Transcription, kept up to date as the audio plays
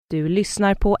Du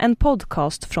lyssnar på en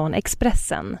podcast från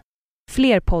Expressen.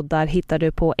 Fler poddar hittar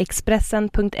du på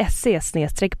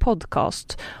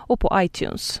expressen.se/podcast och på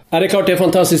iTunes. Ja, det är klart det är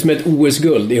fantastiskt med ett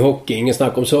OS-guld i hockey, ingen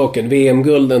snack om saken.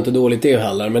 VM-guld är inte dåligt det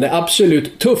heller, men det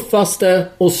absolut tuffaste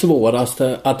och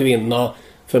svåraste att vinna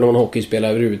för någon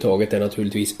hockeyspelare överhuvudtaget är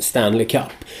naturligtvis Stanley Cup.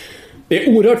 Det är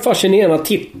oerhört fascinerande att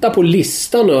titta på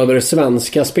listan över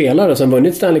svenska spelare som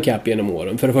vunnit Stanley Cup genom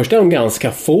åren. För det första är de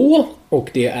ganska få och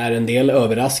det är en del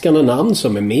överraskande namn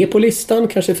som är med på listan.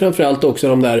 Kanske framförallt också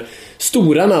de där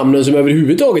stora namnen som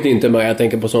överhuvudtaget inte är med. Jag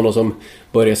tänker på sådana som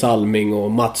Börje Salming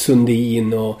och Mats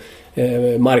Sundin och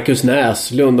Marcus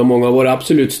Näslund och många av våra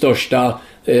absolut största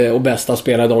och bästa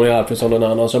spelare, Daniel Alfredsson och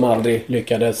en annan som aldrig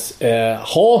lyckades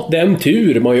ha den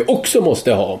tur man ju också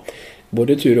måste ha.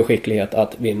 Både tur och skicklighet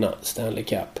att vinna Stanley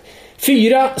Cup.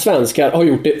 4 svenskar har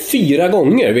gjort det 4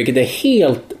 gånger, vilket är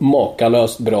helt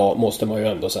makalöst bra måste man ju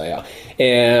ändå säga.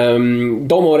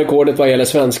 De har rekordet vad gäller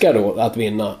svenskar då att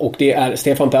vinna. Och det är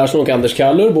Stefan Persson och Anders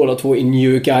Kallur, båda två i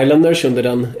New York Islanders under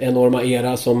den enorma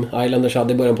era som Islanders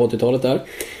hade i början på 80-talet där.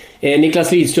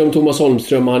 Niklas Lidström, Thomas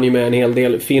Holmström, han är med en hel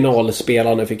del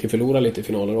finalspelare, fick ju förlora lite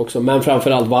finaler också, men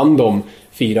framförallt vann de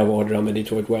 4 vardera med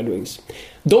Detroit Red Wings.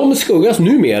 De skuggas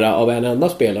numera av en enda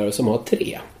spelare som har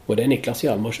 3, och det är Niklas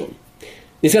Hjalmarsson.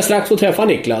 Ni ska strax få träffa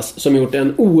Niklas som gjort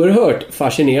en oerhört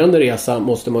fascinerande resa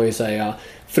måste man ju säga.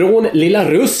 Från lilla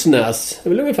Russnäs, det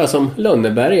är väl ungefär som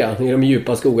Lönneberga i de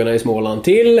djupa skogarna i Småland,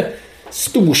 till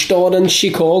storstaden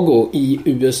Chicago i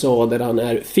USA där han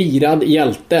är firad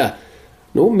hjälte.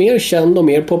 Nog mer känd och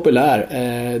mer populär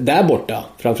där borta.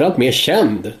 Framförallt mer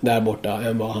känd där borta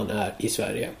än vad han är i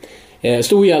Sverige.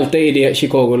 Stor hjälte i det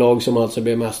Chicago-lag som alltså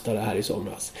blev mästare här i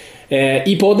somras.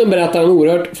 I podden berättar han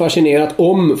oerhört fascinerat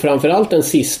om framförallt den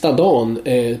sista dagen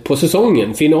på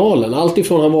säsongen, finalen. Allt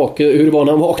ifrån hur var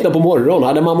han vaknade på morgonen,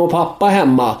 hade mamma och pappa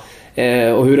hemma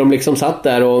och hur de liksom satt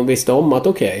där och visste om att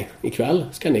okej, ikväll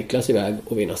ska Niklas iväg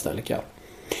och vinna Stanley Cup.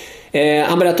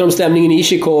 Han berättar om stämningen i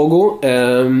Chicago,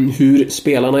 hur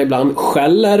spelarna ibland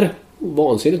skäller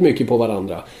vansinnigt mycket på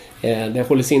varandra. Det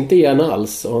hålls inte igen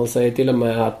alls, och han säger till och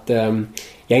med att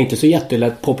jag är inte så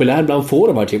jättelätt populär bland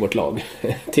forwards i vårt lag.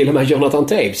 Till och med Jonathan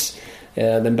Toews,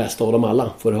 den bästa av dem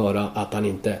alla, får höra att han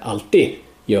inte alltid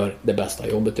gör det bästa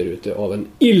jobbet där ute av en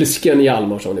ilsken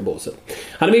Hjalmarsson i båset.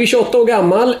 Han är 28 år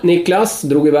gammal. Niklas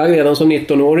drog iväg redan som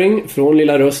 19-åring från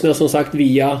lilla Röstnäs som sagt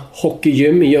via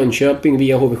hockeygym i Jönköping,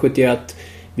 via HV71,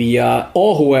 via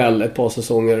AHL ett par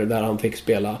säsonger där han fick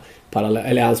spela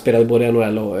eller han spelade både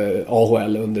NHL och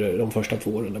AHL under de första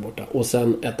 2 åren där borta. Och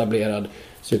sen etablerad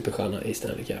superstjärna i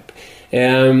Stanley Cup.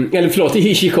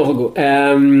 I Chicago.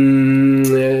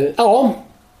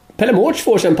 Pelle Mårts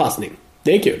får sig en passning.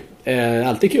 Det är kul.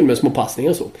 Alltid kul med små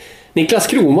passningar så. Niklas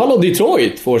Kronwall och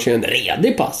Detroit får sig en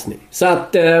redig passning. Så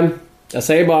att jag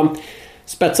säger bara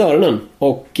spetsa öronen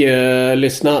och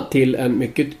lyssna till en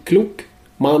mycket klok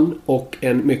man och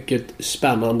en mycket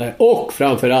spännande och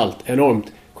framförallt enormt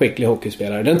skicklig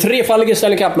hockeyspelare. Den 3-fallige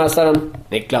Stanley Cup-mästaren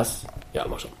Niklas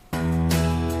Hjalmarsson.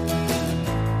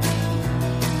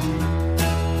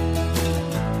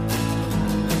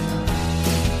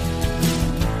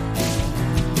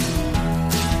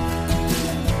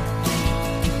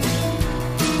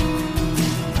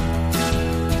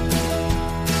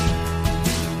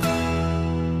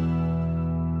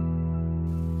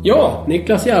 Ja,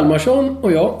 Niklas Hjalmarsson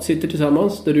och jag sitter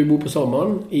tillsammans där du bor på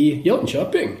sommaren i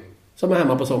Jönköping. Som är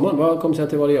hemma på sommaren. Vad kommer sig att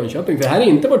det var i Jönköping? För här är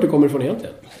inte vart du kommer ifrån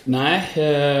egentligen. Nej,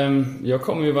 jag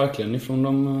kommer ju verkligen ifrån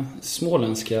de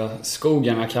småländska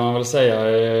skogarna kan man väl säga.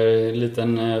 En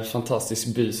liten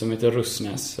fantastisk by som heter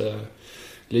Russnäs.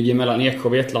 Ligger mellan Eksjö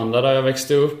och Vetlanda där jag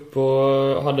växte upp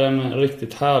och hade en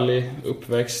riktigt härlig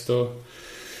uppväxt och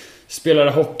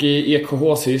spelade hockey i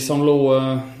EKHC som låg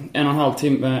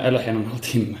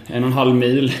 1,5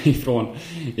 mil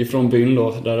ifrån byn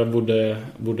då, där jag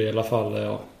bodde i alla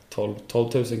fall 12 000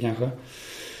 kanske.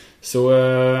 Så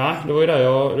det var ju där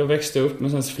jag växte upp,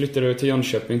 men sen så flyttade jag till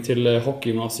Jönköping till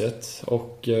hockeygymnasiet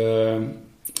och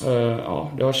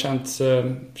det har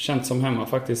känts som hemma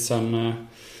faktiskt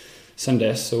sen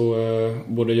dess, och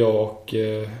både jag och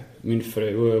min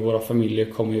fru och våra familjer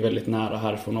kommer ju väldigt nära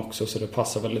härifrån också, så det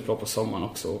passar väldigt bra på sommaren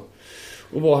också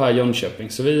och vara här i Jönköping,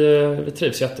 så vi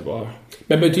trivs jättebra här.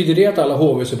 Men betyder det att alla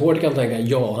HV-supporter kan tänka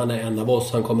ja, han är en av oss,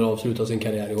 han kommer att avsluta sin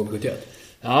karriär i HV71?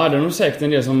 Ja, det är nog säkert en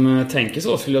del som tänker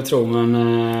så skulle jag tro, men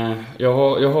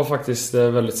jag har faktiskt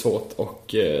väldigt svårt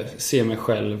att se mig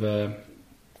själv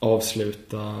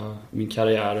avsluta min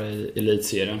karriär i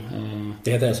elitserien.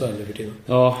 Det heter SHL nu för tiden.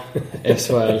 Ja,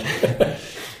 SHL.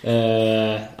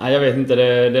 Jag vet inte,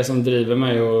 det som driver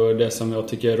mig och det som jag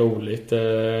tycker är roligt,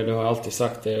 det har jag alltid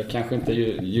sagt, det är kanske inte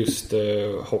just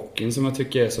hockeyn som jag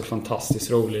tycker är så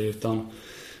fantastiskt rolig, utan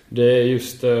det är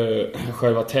just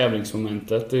själva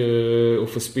tävlingsmomentet, att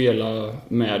få spela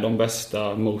med de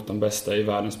bästa mot de bästa i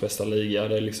världens bästa liga.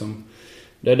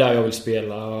 Det är där jag vill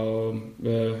spela, och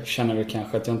känner väl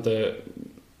kanske att jag inte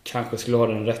kanske skulle ha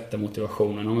den rätta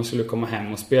motivationen om jag skulle komma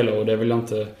hem och spela, och det vill jag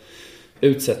inte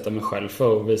utsätta mig själv för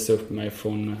och visa upp mig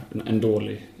från en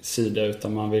dålig sida,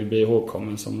 utan man vill bli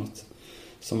ihågkommen som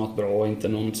något bra, och inte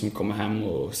någon som kommer hem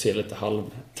och ser lite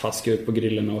halvtaskig ut på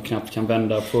grillen och knappt kan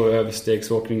vända på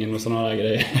överstegsåkningen och sådana där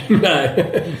grejer. Nej,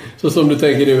 så som du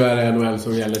tänker nu är det NHL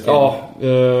som gäller till. Ja, det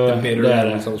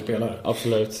är det som spelare.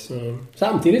 Absolut.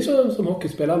 Samtidigt som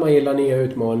hockeyspelare, man gillar nya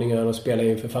utmaningar och spelar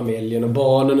inför familjen, och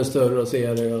barnen är större och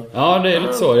ser det. Ja, det är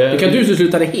lite så. Du kan inte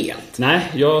utesluta det helt. Nej,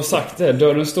 jag har sagt det.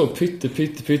 Dörren står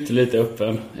pytte lite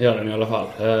öppen. Gör den i alla fall.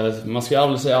 Man ska ju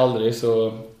aldrig säga aldrig,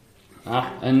 så... Ja,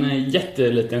 en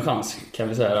jätteliten chans kan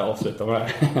vi säga, avsluta med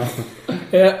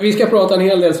det. Vi ska prata en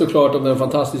hel del såklart om den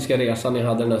fantastiska resan ni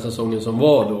hade den här säsongen som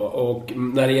var då. Och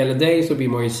när det gäller dig så blir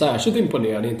man ju särskilt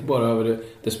imponerad, inte bara över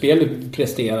det spel du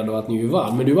presterade och att ni ju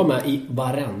vann, men du var med i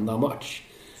varenda match.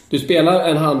 Du spelar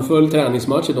en handfull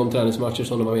träningsmatcher, de träningsmatcher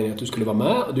som de var meningen att du skulle vara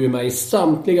med. Du är med i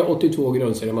samtliga 82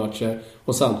 grundseriematcher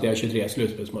och samtliga 23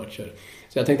 slutspelsmatcher.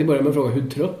 Så jag tänkte börja med att fråga hur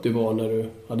trött du var när du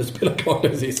hade spelat klart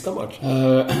den sista matchen.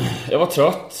 Jag var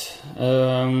trött.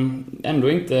 Ändå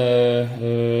inte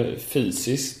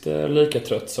fysiskt lika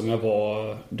trött som jag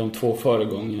var de 2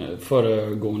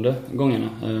 föregående gångerna.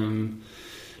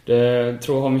 Det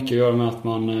tror jag har mycket att göra med att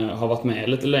man har varit med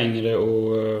lite längre,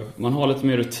 och man har lite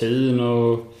mer rutin,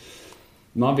 och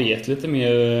man vet lite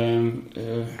mer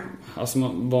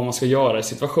vad man ska göra i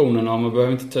situationerna. Man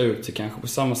behöver inte ta ut sig kanske på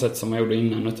samma sätt som man gjorde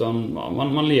innan, utan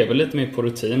man lever lite mer på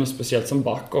rutin, och speciellt som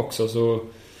back också så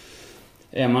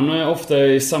är man ofta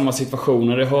i samma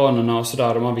situationer i hörnorna och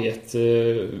sådär, och man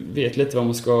vet lite vad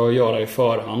man ska göra i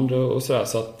förhand och sådär,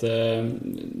 så att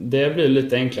det blir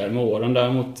lite enklare med åren.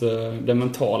 Däremot den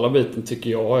mentala biten tycker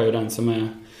jag är den som är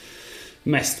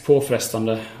mest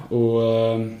påfrestande,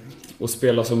 och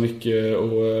spela så mycket, och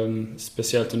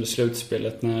speciellt under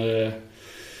slutspelet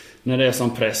när det är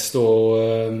som press då, och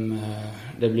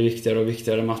det blir viktigare och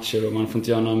viktigare matcher, och man får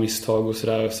inte göra några misstag och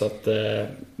sådär, så att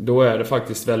då är det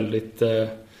faktiskt väldigt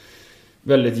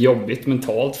väldigt jobbigt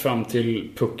mentalt fram till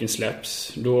pucken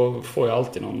släpps. Då får jag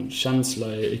alltid någon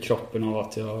känsla i kroppen av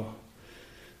att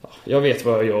jag vet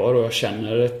vad jag gör, och jag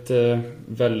känner ett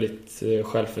väldigt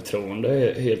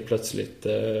självförtroende helt plötsligt,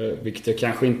 vilket jag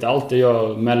kanske inte alltid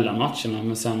gör mellan matcherna,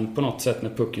 men sen på något sätt när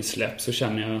pucken släpps så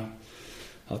känner jag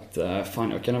att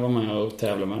fan, jag kan vara med och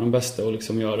tävla med de bästa och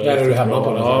liksom göra det. Där är du hemma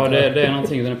på det. Ja, det är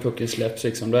någonting när pucken släpps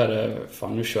liksom, då är det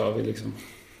fan, nu kör vi liksom.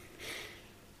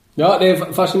 Ja, det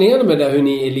är fascinerande med det, hur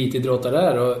ni elitidrottare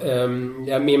är, och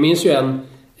jag minns ju en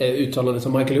uttalande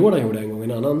som Michael Jordan gjorde en gång,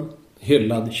 en annan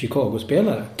hyllad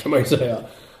Chicago-spelare kan man ju säga.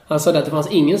 Han sa att det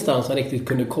fanns ingenstans han riktigt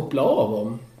kunde koppla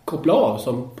av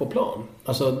som på plan.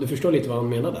 Alltså, du förstår lite vad han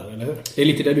menar där, eller hur? Det är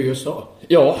lite det du just sa.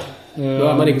 Ja. Då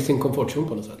är man inte sin komfortzon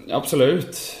på något sätt.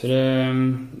 Absolut.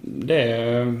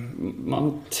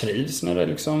 Man trivs när det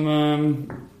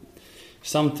liksom...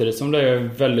 Samtidigt som det är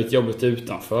väldigt jobbigt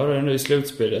utanför i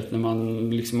slutspelet, när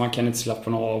man kan inte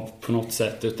slappna av på något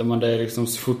sätt, utan det är liksom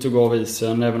så fort du går av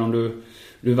isen, även om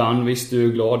du vann, visst, du är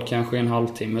glad kanske en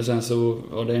halvtimme, sen så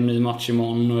det är en ny match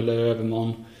imorgon eller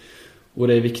övermorgon, och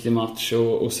det är en viktig match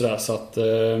och sådär, så att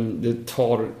det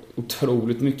tar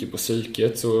otroligt mycket på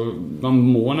psyket, så man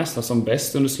mår nästan som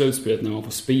bäst under slutspelet när man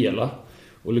får spela,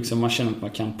 och liksom man känner att man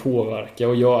kan påverka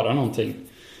och göra någonting.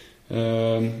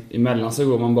 Emellan så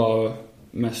går man bara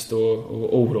mest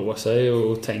och oroar sig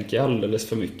och tänker alldeles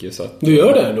för mycket, så att, du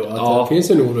gör det ändå? Att det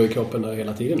finns en oro i kroppen där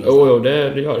hela tiden? Jo,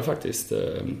 det gör det faktiskt.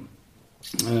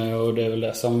 Och det är väl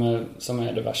det som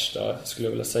är det värsta, skulle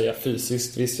jag vilja säga,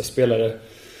 fysiskt. Visst, jag spelade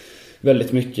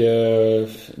väldigt mycket,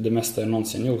 det mesta jag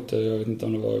någonsin gjort. Jag vet inte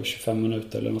om det var 25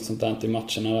 minuter eller något sånt där i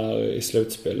matcherna i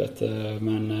slutspelet.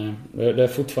 Men det är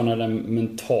fortfarande den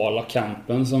mentala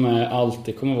kampen som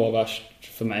alltid kommer vara värst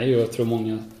för mig, och jag tror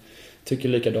många tycker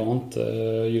likadant.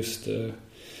 Just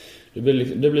det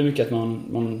blir mycket att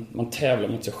man tävlar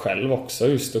mot sig själv också,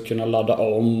 just att kunna ladda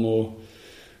om och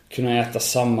kunna äta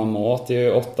samma mat i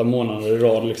 8 månader i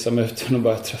rad liksom, utan att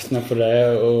börja tröttna på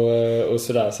det och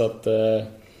sådär, så att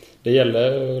det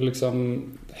gäller att liksom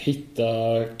hitta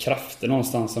krafter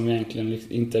någonstans som egentligen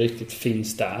inte riktigt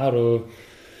finns där, och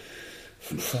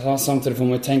Samtidigt får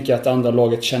man ju tänka att andra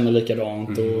laget känner likadant.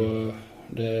 Och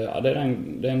det är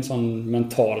en sån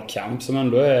mental kamp som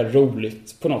ändå är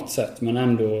roligt på något sätt, men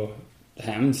ändå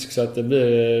hemskt. Så att det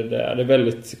är en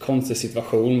väldigt konstig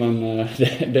situation, men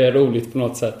det är roligt på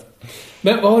något sätt.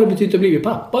 Men vad har det betytt att bli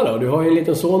pappa då? Du har ju en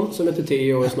liten son som heter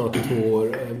Theo och är snart 2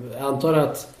 år. Jag antar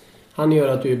att han gör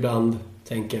att du ibland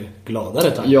tänker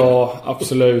gladare tankar. Ja,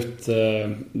 absolut.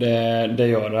 Det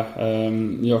gör det.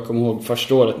 Jag kommer ihåg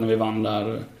första året när vi vann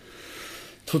där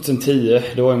 2010.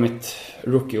 Det var ju mitt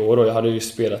rookieår och jag hade ju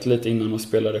spelat lite innan och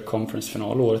spelade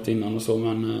conference-final året innan och så,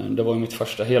 men det var ju mitt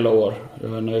första hela år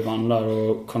när vi vann där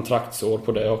och kontraktsår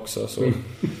på det också. Så.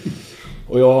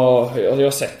 Och jag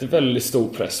har sett väldigt stor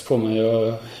press på mig.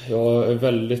 Jag är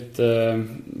väldigt...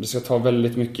 det ska ta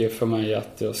väldigt mycket för mig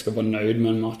att jag ska vara nöjd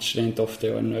med en match. Det är inte ofta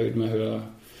jag är nöjd med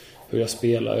hur jag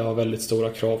spelar. Jag har väldigt stora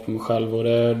krav på mig själv. Och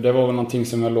det var väl någonting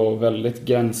som jag låg väldigt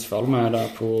gränsfall med där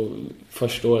på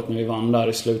första året när vi vann där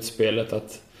i slutspelet.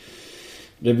 Att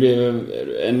det blev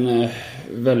en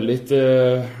väldigt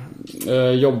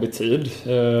jobbig tid.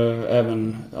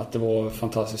 Även att det var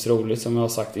fantastiskt roligt som jag har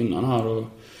sagt innan här. Och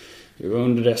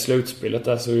under det slutspelet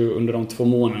där, så under de 2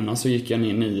 månaderna så gick jag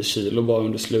ner 9 kilo bara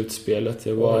under slutspelet.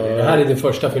 Det här är din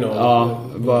första final. Ja,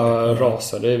 bara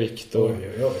rasade i vikt. Och,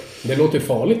 oj. Det låter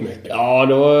farligt mycket. Ja,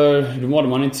 då mådde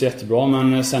man inte så jättebra.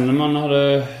 Men sen när man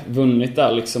hade vunnit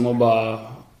där liksom och bara...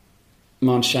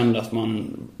 Man kände att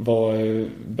man var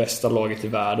bästa laget i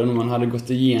världen och man hade gått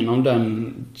igenom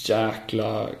den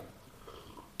jäkla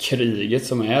kriget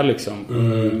som är liksom.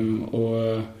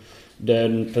 Och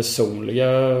den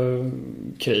personliga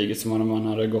kriget som man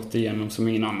hade gått igenom som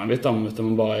ingen annan vet om, utan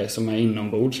man bara är som är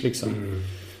inombords liksom.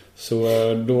 Så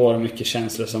då var det mycket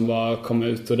känslor som bara kom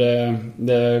ut, och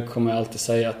det kommer jag alltid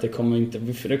säga att det kommer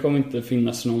inte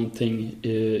finnas någonting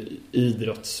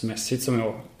idrottsmässigt som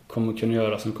jag kommer kunna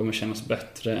göra som kommer kännas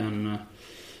bättre än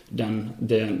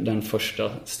den första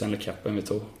Stanley Cupen vi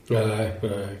tog. Nej.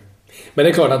 Men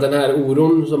det är klart att den här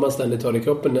oron som man ständigt har i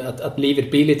kroppen, att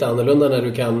livet blir lite annorlunda när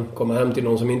du kan komma hem till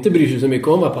någon som inte bryr sig så mycket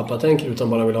om vad pappa tänker utan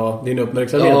bara vill ha din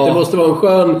uppmärksamhet. Ja, det måste vara en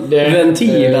skön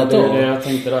ventil att ha. Jag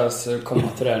tänkte där komma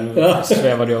till det. Nu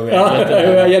svävade jag iväg lite.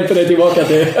 Jag hjälper dig tillbaka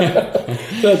till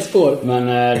rätt spår. Men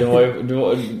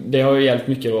det har ju hjälpt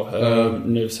mycket då.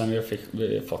 Nu sen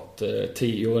vi fått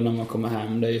Theo när man kommer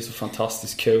hem. Det är ju så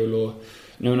fantastiskt kul. Och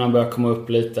nu när han börjar komma upp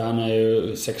lite, han är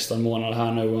ju 16 månader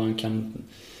här nu och han kan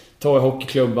ta i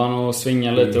hockeyklubban och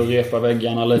svinga lite och repa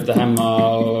väggarna lite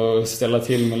hemma och ställa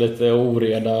till med lite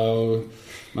oreda, och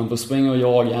man får springa och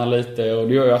jaga lite, och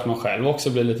det gör ju att man själv också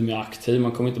blir lite mer aktiv.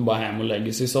 Man kommer inte bara hem och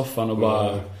lägger sig i soffan och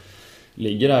bara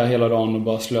ligger där hela dagen och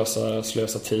bara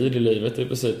slösa tid i livet i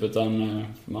princip, utan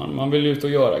man vill ut och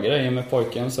göra grejer med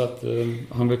pojken, så att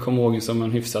han vill komma ihåg som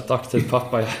en hyfsat aktiv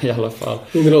pappa i alla fall.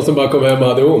 Inte någon som bara kom hem och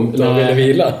hade ont och ville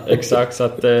vila. Exakt, så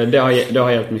att det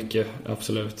har hjälpt mycket,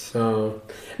 absolut. Ja.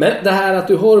 Men det här att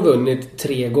du har vunnit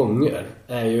 3 gånger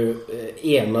är ju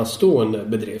enastående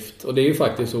bedrift. Och det är ju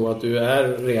faktiskt så att du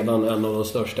är redan en av de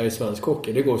största i svensk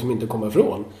hockey. Det går som inte att komma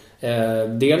ifrån.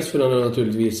 Dels för att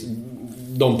naturligtvis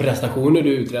de prestationer du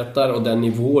uträttar och den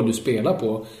nivå du spelar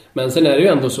på. Men sen är det ju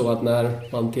ändå så att när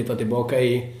man tittar tillbaka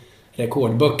i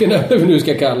rekordböckerna, eller vad nu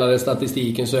ska kalla det,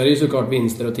 statistiken, så är det ju såklart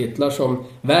vinster och titlar som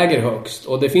väger högst.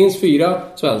 Och det finns 4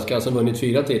 svenskar som vunnit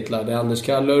 4 titlar. Det är Anders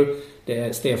Kallur, det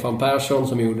är Stefan Persson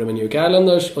som gjorde det med New York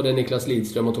Islanders, och det är Niklas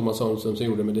Lidström och Thomas Holmström som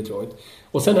gjorde det med Detroit.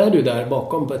 Och sen är du där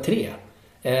bakom på 3.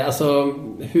 Alltså,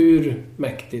 hur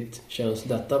mäktigt känns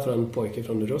detta för en pojke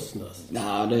från Röstnäs?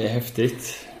 Ja, det är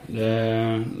häftigt.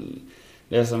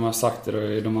 Det är som jag har sagt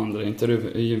i de andra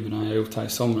intervjuerna jag gjort här i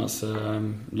somras.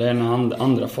 Det är när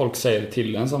andra folk säger det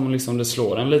till en som liksom det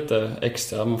slår en lite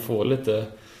extra. Man får lite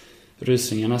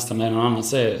rysningar nästan när någon annan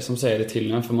som säger det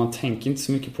till en. För man tänker inte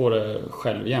så mycket på det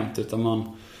själv jämt, utan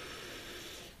man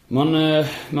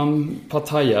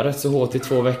partajar rätt så hårt i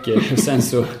 2 veckor.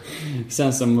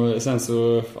 Sen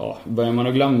så börjar man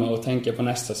att glömma och tänka på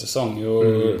nästa säsong. Och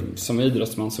som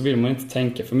idrottsman så vill man inte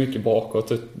tänka för mycket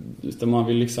bakåt, utan man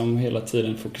vill liksom hela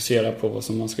tiden fokusera på vad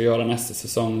som man ska göra nästa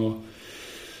säsong. Och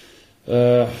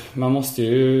man måste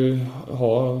ju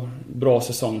ha bra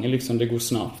säsonger liksom. Det går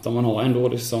snabbt. Om man har en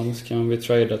dålig säsong så kan vi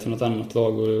trada till något annat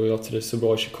lag, och jag trivs så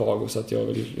bra i Chicago så att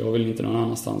jag vill inte någon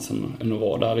annanstans än att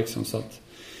vara där liksom. Så att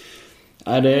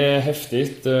det är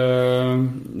häftigt.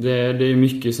 Det är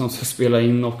mycket som ska spela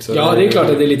in också. Ja, det är klart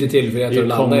att det är lite tillfälligt att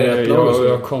landa i rätt lag.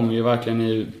 Jag kommer ju verkligen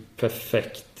i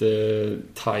perfekt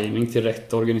timing till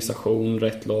rätt organisation,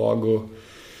 rätt lag. Och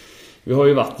vi har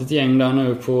ju varit ett gäng där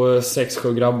nu på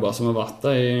 6-7 grabbar som har varit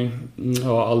där i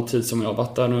all tid som jag har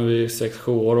varit där nu i 6-7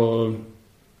 år. Och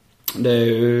det är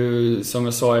ju som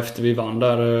jag sa efter vi vann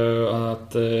där,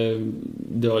 att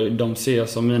de ser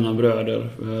som mina bröder.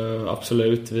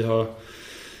 Absolut, vi har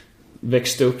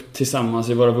växt upp tillsammans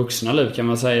i våra vuxna liv kan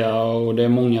man säga, och det är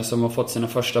många som har fått sina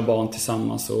första barn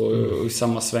tillsammans och i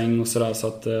samma sväng och sådär, så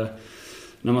att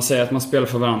när man säger att man spelar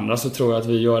för varandra så tror jag att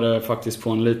vi gör det faktiskt på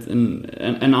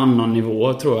en annan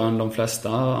nivå, tror jag, än de flesta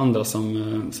andra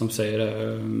som säger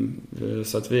det.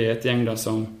 Så att vi är ett gäng där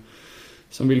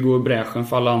som vill gå i bräschen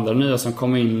för alla andra nya som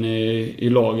kommer in i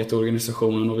laget och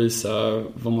organisationen och visa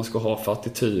vad man ska ha för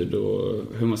attityd och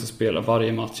hur man ska spela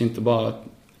varje match, inte bara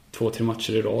 2-3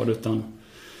 matcher i rad, utan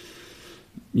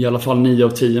i alla fall 9 av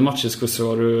 10 matcher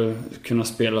ska du kunna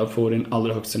spela på din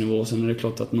allra högsta nivå. Sen är det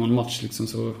klart att någon match liksom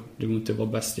så det går inte vara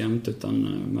bäst jämt, utan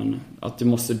men att du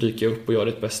måste dyka upp och göra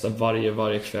ditt bästa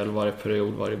varje kväll, varje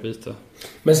period, varje byte.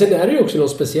 Men sen är det ju också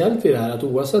något speciellt vid det här, att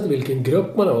oavsett vilken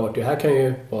grupp man har varit i, här kan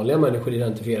ju vanliga människor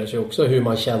identifiera sig också, hur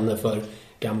man känner för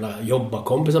gamla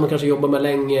jobbarkompisar man kanske jobbar med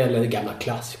länge, eller gamla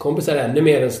klasskompisar, ännu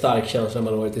mer en stark känsla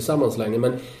man har varit tillsammans länge.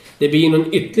 Men det blir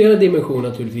någon ytterligare dimension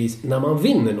naturligtvis när man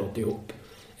vinner något ihop.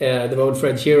 Det var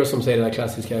Fred Shearer som säger det där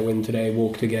klassiska "Win today,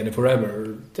 walk together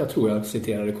forever". Jag tror jag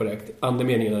citerar det korrekt.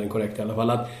 Andemeningen är den korrekt i alla fall.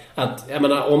 Att jag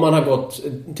menar, om man har gått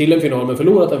till en final men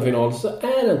förlorat en final, så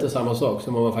är det inte samma sak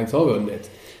som om man faktiskt har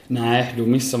vunnit. Nej, då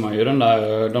missar man ju de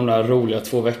där roliga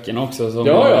 2 veckorna också. Som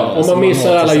om man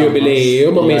missar alla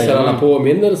jubileum, man missar alla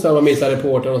påminnelser, man missar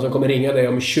reporterna som kommer ringa dig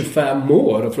om 25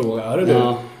 år och fråga: "Hörru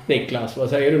du, Niklas, vad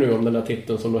säger du nu om den här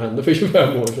titeln som då hände för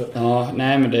 25 år sedan?" Ja,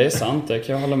 nej men det är sant, det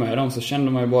kan jag hålla med om. Så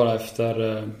kände man ju bara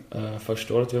efter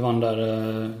första året vi vann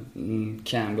där,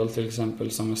 Campbell till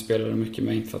exempel, som jag spelade mycket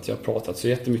med, inte för att jag har pratat så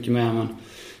jättemycket med, men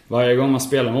varje gång man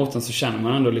spelar mot den så känner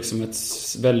man ändå liksom ett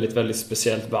väldigt, väldigt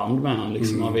speciellt band med han.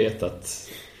 Liksom man vet att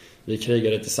vi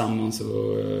krigade tillsammans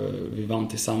och vi vann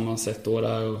tillsammans ett år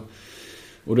där.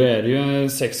 Och då är det ju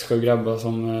 6-7 grabbar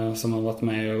som har varit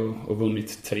med och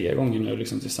vunnit 3 gånger nu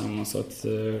liksom tillsammans. Så att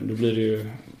då blir det ju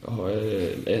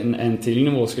en till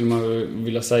nivå skulle man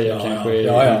vilja säga kanske.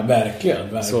 Ja,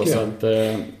 verkligen. Så att,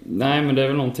 nej, men det är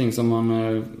väl någonting som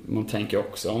man tänker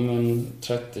också om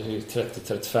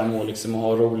 30-35 år liksom, och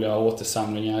ha roliga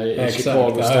återsamlingar i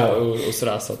Chicago och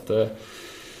sådär. Så att,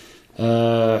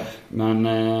 men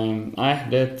nej,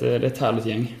 det är ett härligt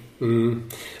gäng. Mm.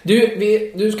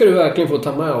 Du ska verkligen få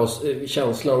ta med oss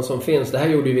känslan som finns. Det här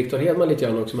gjorde ju Victor Hedman lite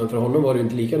grann också, men för honom var det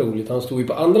inte lika roligt. Han stod ju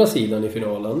på andra sidan i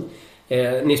finalen.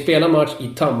 Ni spelar match i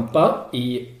Tampa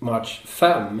i match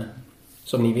 5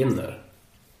 som ni vinner.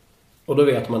 Och då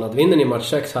vet man att vinner ni match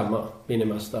 6 hemma, vinner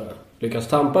mästare. Lyckas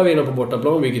Tampa vinna på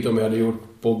bortaplan, vilket de hade gjort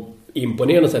på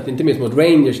imponerande sätt, inte minst mot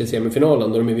Rangers i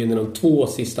semifinalen, då de vinner de 2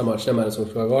 sista matcherna med Madison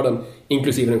Square Garden,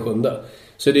 inklusive den 7:e.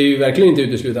 Så det är ju verkligen inte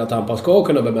uteslutet att Tampa ska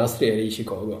kunna bemästra er i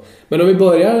Chicago. Men om vi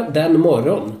börjar den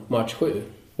morgon, match 7.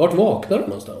 Vart vaknar du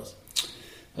någonstans?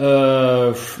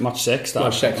 Match 6 där.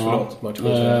 Match 6, förlåt. Match 7,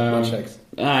 match 6.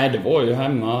 Nej, det var ju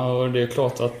hemma, och det är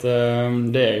klart att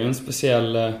det är ju en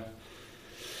speciell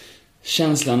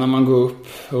känslan när man går upp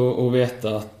och vet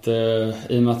att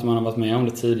i och med att man har varit med om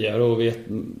det tidigare och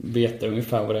vet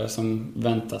ungefär vad det är som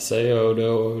väntar sig, och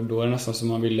då är det nästan som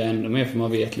man vill ännu mer, för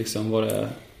man vet liksom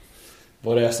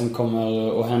vad det är som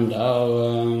kommer att hända.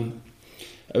 Och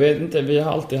jag vet inte, vi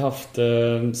har alltid haft,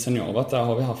 sen jag varit där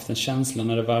har vi haft en känsla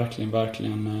när det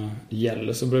verkligen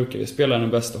gäller, så brukar vi spela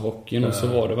den bästa hockeyn, och så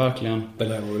var det verkligen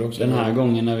den här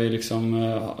gången när vi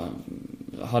liksom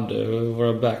hade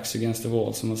våra backs against the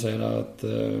wall, som man säger där, att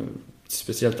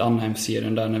speciellt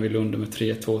Anaheim-serien där när vi låg under med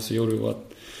 3-2, så gjorde vi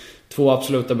 2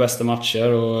 absoluta bästa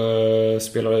matcher och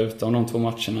spelade ut av de 2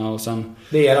 matcherna, och sen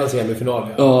det är en semifinal,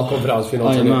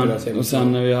 konferensfinal. Och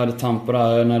sen när vi hade Tampa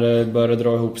där, när det började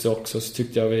dra ihop sig också, så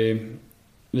tyckte jag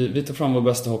vi tog fram vår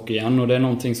bästa hockey igen, och det är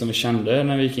någonting som vi kände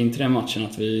när vi gick in till den matchen,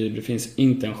 att det finns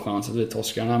inte en chans att vi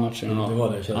torskar den här matchen.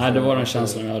 Det var den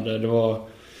känslan vi hade.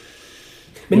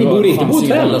 Men ni bor inte på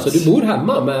hotell, alltså du bor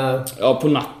hemma med... Ja, på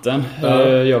natten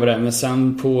gör vi det. Men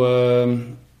sen på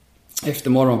efter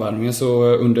morgonvärmningen så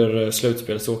under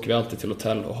slutspelet så åker vi alltid till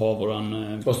hotell och har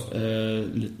våran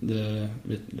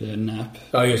lite nap.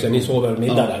 Ja, just det, ni sover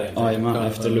middag där. Ja,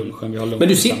 efter lunchen. Vi har lunch. Men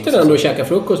du sitter ändå och käkar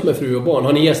frukost med fru och barn.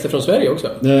 Har ni gäster från Sverige också?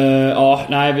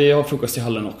 Nej, vi har frukost i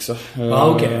hallen också.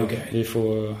 Okej. Vi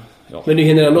får... Ja. Men du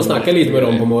hinner ändå snacka lite med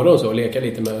dem på morgonen så, och leka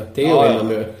lite med Theo innan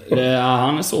du...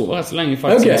 Han sover rätt så länge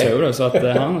faktiskt, så att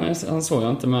han såg jag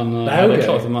inte, men det är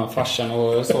klart att man farsan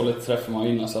och så lite träffar man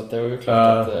innan, så att det är ju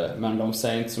klart att, men de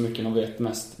säger inte så mycket, de vet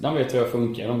mest. De vet hur jag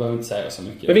funkar, de behöver inte säga så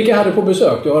mycket. Men vilka hade du på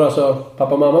besök? Du har alltså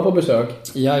pappa och mamma på besök?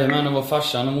 Ja, men det var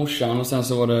farsan och morsan, och sen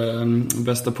så var det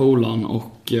bästa polaren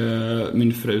och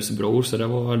min frus bror, så det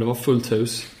var fullt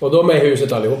hus. Och de är i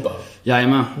huset allihopa?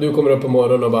 Jajamän. Du kommer upp på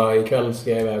morgonen och bara ikväll ska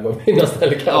jag iväg och vinna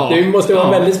Stanley Cup. Ja, det måste vara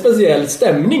en väldigt speciell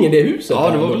stämning i det huset. Ja,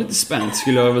 det var väl lite spänt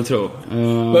skulle jag väl tro.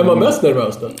 Vem var mest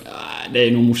nervös då? Det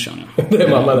är nog morsan, ja. Det är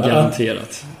mamma där.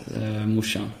 Garanterat.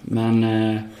 Morsan. Men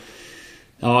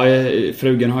ja,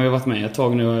 frugan har ju varit med ett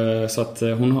tag nu, så att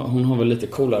hon har väl lite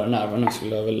coolare nerver nu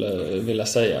skulle jag väl vilja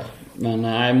säga. Men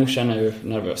nej, morsan är ju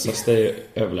nervösast, det är ju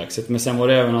överlägset. Men sen var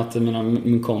det även att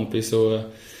min kompis och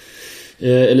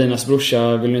Elinas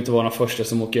brorsa vill ju inte vara den första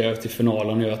som åker över till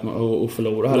finalen nu och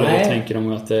förlorar heller. Då tänker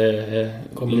de att det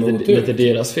är lite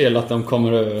deras fel att de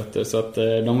kommer över. Så att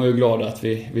de är ju glada att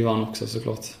vi vann också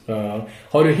såklart. Ja.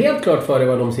 Har du helt klart för dig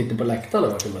var de sitter på läktarna?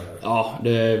 Ja,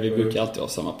 vi brukar alltid ha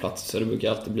samma plats. Så det brukar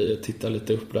alltid bli att titta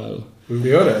lite upp där. Du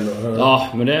gör det ändå? Ja,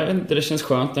 men det känns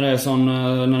skönt när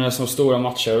det är så stora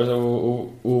matcher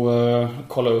och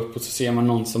kolla upp och så ser man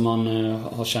någon som man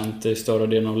har känt i större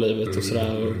delen av livet och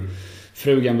sådär.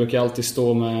 Frugan brukar alltid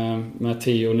stå med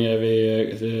Theo nere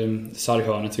vid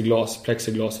sarghörnet vid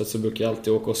plexiglaset, så brukar jag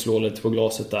alltid åka och slå lite på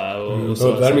glaset där. Och så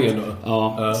uppvärmningen då?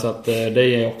 Ja, så att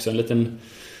det är också en liten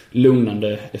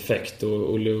lugnande effekt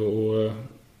och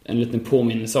en liten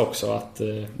påminnelse också att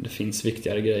det finns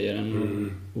viktigare grejer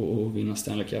än att vinna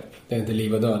Stanley Cup. Det är inte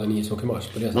liv och död en ishockeymatch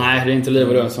på det sättet. Nej, det är inte liv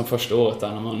och död som första året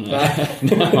där när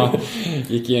man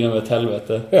gick igenom ett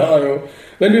helvete. Ja, jo.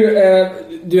 Men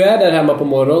du är där hemma på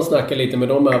morgonen och snackar lite med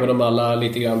dem, även om alla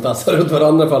lite grann tassar runt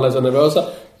varandra för alla är så nervösa.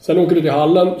 Sen åker du till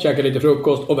hallen, käkar lite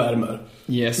frukost och värmer.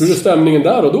 Yes. Hur är stämningen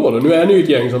där och då? Nu är ni ju ett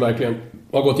gäng som verkligen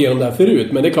har gått igenom det här förut,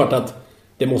 men det är klart att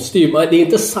det är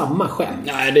inte samma skämt.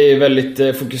 Nej, det är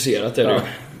väldigt fokuserat är det. Ja.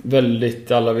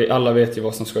 Väldigt, alla vet ju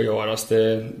vad som ska göras.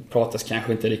 Det pratas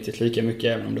kanske inte riktigt lika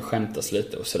mycket, även om det skämtas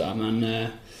lite och sådär. Men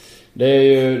det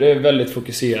är väldigt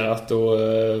fokuserat och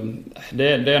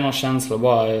det är någon känsla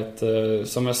bara att,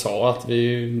 som jag sa, att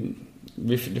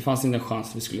det fanns inte en chans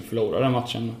att vi skulle förlora den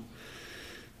matchen.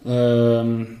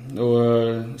 Vem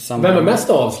är mest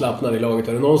avslappnad i laget?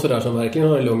 Är det någon sådär som verkligen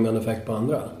har en lugnande effekt på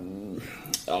andra?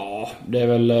 Ja, det är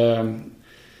väl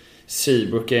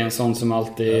Seabrook är en sån som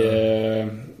alltid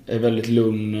är väldigt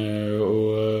lugn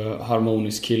och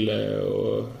harmonisk kille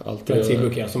och alltid.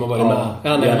 Seabrook som har varit med.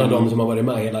 Han är en av dem som har varit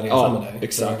med hela resan med dig.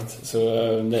 Exakt. Så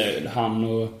det är han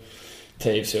och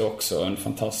Taves är också en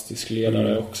fantastisk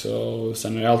ledare också. Och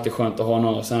sen är det alltid skönt att ha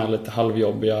några såna här lite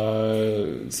halvjobbiga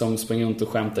som springer runt och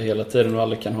skämtar hela tiden och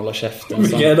aldrig kan hålla käften.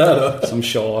 Som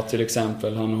Shaw till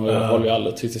exempel. Han håller ju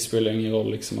aldrig tyckt det spelar ingen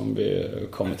roll liksom, om vi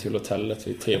kommer till hotellet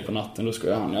vid 3 på natten. Då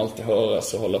ska han ju alltid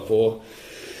höras och hålla på.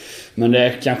 Men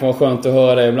det kanske var skönt att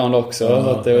höra det ibland också.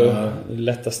 Att det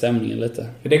lättar stämningen lite.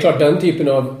 Det är klart, den typen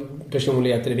av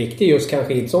personligheter är viktig just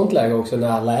kanske i ett sånt läge också när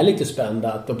alla är lite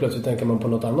spända, att då plötsligt tänker man på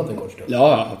något annat än kort stund.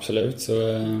 Ja, absolut. Så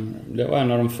det var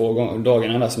en av de få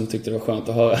dagarna där som tyckte det var skönt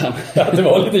att höra. Ja, det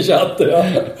var lite chatt. Ja.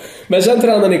 Men sen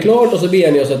tränar ni klart och så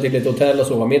ber ni oss att till ett hotell och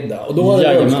sova middag. Och då var det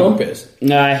en rumskompis?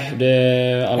 Nej,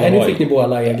 nu fick ni bo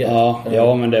alla eget.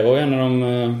 Ja, men det var en av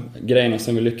de grejerna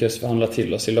som vi lyckades förhandla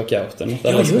till oss i lockouten.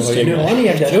 Ja, just det. Nu har ni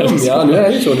egna rum. Ja, nu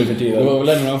är det så nu för tiden. Det var väl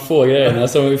en av de få grejerna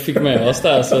som vi fick med oss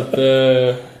där, så att...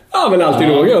 Ja, men alltid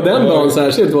roligt. Och den dagen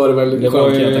särskilt var det väl det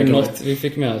skönt. Det var ju något vi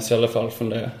fick med oss i alla fall från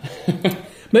det.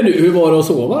 Men du, hur var det att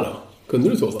sova då? Kunde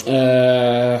du sova?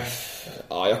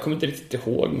 Ja, jag kommer inte riktigt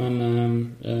ihåg,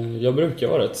 men jag brukar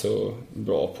vara rätt så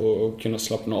bra på att kunna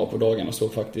slappna av på dagarna så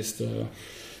faktiskt.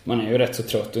 Man är ju rätt så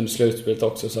trött under slutspelet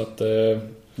också, så att...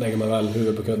 Lägger man väl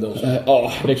huvudet på kudden?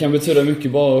 Ja, det kan betyda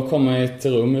mycket bara att komma i ett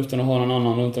rum utan att ha någon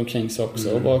annan runt omkring sig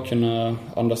också. Och bara kunna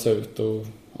andas ut och...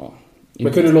 Ja.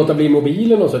 Men kunde du låta bli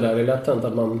mobilen och sådär? Det är lätt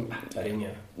att man ringer.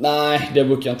 Nej, det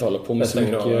brukar jag inte hålla på med så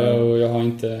mycket. Och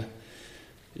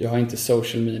jag har inte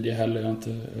social media heller. Jag har inte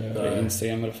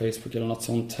Instagram eller Facebook eller något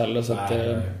sånt heller. Så att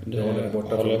det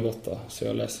håller jag borta. Så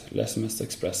jag läser mest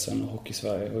Expressen och Hockey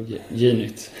Sverige och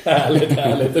G-nytt.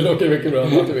 Härligt. Det låter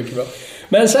mycket bra.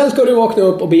 Men sen ska du vakna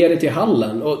upp och be dig till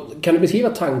hallen. Och kan du beskriva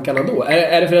tankarna då?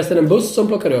 Är det förresten en buss som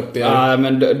plockar upp er? Nej,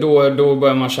 men då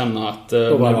börjar man känna att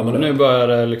nu börjar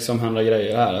det liksom hända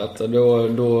grejer här. Att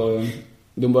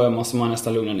då börjar man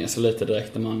nästan lugna ner sig lite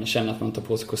direkt när man känner att man tar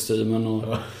på sig kostymen och...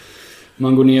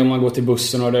 Man går ner och man går till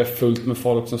bussen och det är fullt med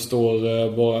folk som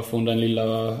står bara från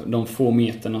de få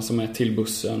meterna som är till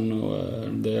bussen och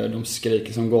de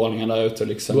skriker som galningar där ute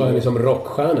liksom. Då är ni som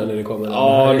rockstjärnor när ni kommer.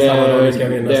 Ja,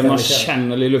 det man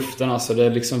känner i luften alltså, det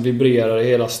liksom vibrerar i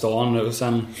hela stan och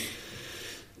sen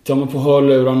tar man på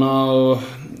hörlurarna och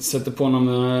sätter på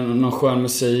någon skön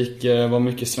musik. Var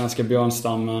mycket Svenska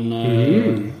Björnstammen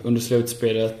under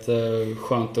slutspelet.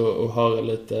 Skönt att höra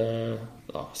lite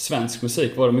svensk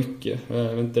musik var det mycket. Jag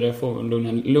vet inte, det får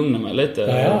lugna mig lite.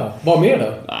 Ja. Vad mer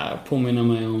då? Påminner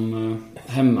mig om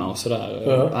Hemma och sådär.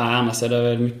 Ja. Annars är det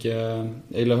väldigt mycket.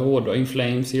 Jag gillar hårdare. In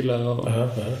Flames gillar jag.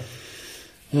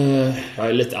 Jag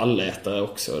är lite allätare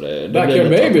också. Backyard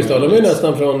Babies då? De är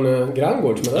nästan från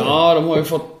Grangårds med det. Ja, de har ju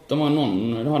fått. De hade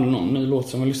någon ny låt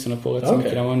som jag lyssnade på rätt så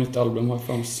mycket. Det var ett nytt album har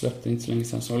jag släppt inte så länge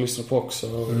sedan som jag lyssnade på också.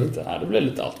 Det blev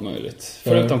lite allt möjligt.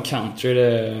 Förutom country,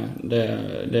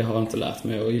 det har jag inte lärt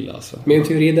mig att gilla. Så. Min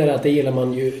teori är att det gillar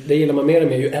man mer och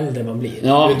mer ju äldre man blir.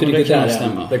 Ja, det kan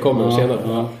stämma. Det kommer senare.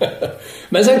 Ja.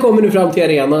 Men sen kommer du fram till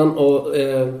arenan och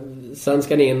sen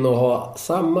ska ni in och ha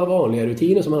samma vanliga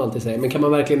rutiner som man alltid säger. Men kan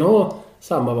man verkligen ha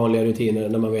samma vanliga rutiner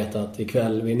när man vet att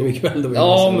ikväll vinner vi ikväll?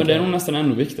 Ja, men det är nog nästan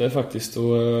ännu viktigare faktiskt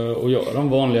att göra de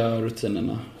vanliga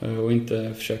rutinerna och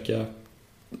inte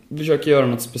försöka göra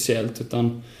något speciellt,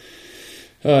 utan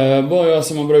bara göra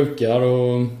som man brukar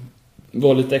och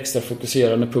vara lite extra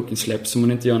fokuserad när pucken släpps så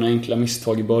man inte gör några enkla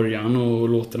misstag i början och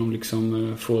låter dem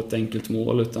liksom få ett enkelt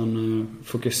mål, utan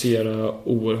fokusera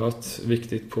oerhört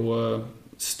viktigt på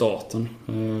starten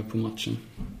på matchen.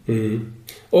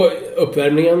 Och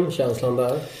uppvärmningen, känslan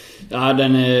där? Ja,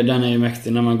 den är ju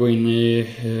mäktig när man går in i.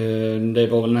 Det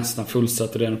var väl nästan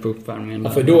fullsatt redan på uppvärmningen. Ja,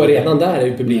 för då redan där är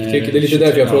ju publiktrycket. Det är lite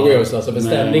därför jag frågar just. Alltså,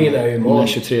 beställningen är ju med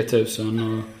 23 000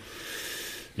 och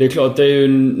det är klart, det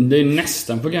är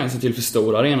nästan på gränsen till för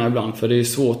stor arena ibland, för det är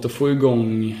svårt att få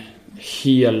igång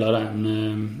hela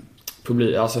den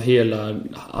alltså hela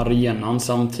arenan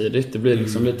samtidigt. Det blir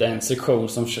liksom lite en sektion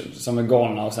som är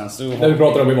galna och sen så vi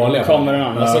pratar om i vanliga kommer den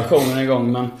andra sektionen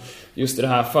igång. Men just i det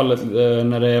här fallet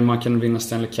när man kan vinna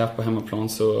Stanley Cup på hemmaplan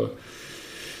så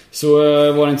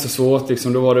var det inte så svårt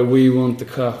liksom. Då var det we want the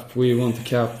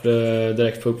cup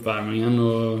direkt på uppvärmningen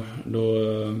och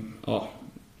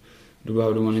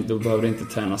då behövde inte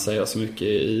träna sig så mycket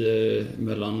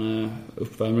mellan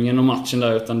uppvärmningen och matchen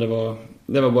där, utan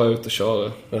det var bara ut och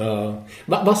köra. Ja.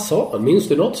 Vad sa han? Minns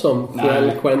du något som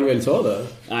Quenneville sa där?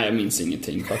 Nej, jag minns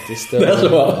ingenting faktiskt. Det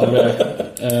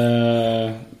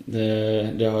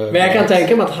har jag. Men jag kan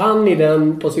tänka mig att han i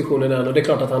den positionen är, och det är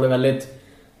klart att han är väldigt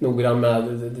noggrann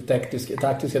med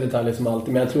taktiska detaljer som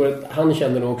alltid, men jag tror att han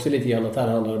känner nog också lite grann att här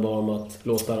handlar det bara om att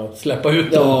låta dem släppa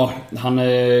ut dem. Ja,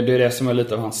 det är det som är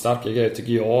lite av hans starka grej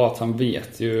tycker jag, att han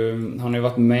vet ju, han har ju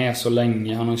varit med så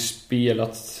länge, han har ju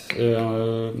spelat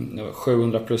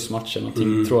 700 plus matcher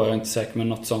någonting, tror jag inte säkert, med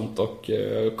något sånt, och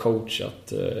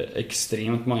coachat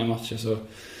extremt många matcher, så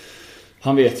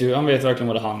han vet verkligen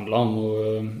vad det handlar om, och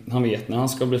han vet när han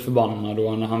ska bli förbannad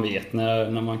och när han vet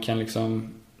när man kan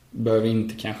liksom behöver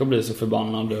inte kanske bli så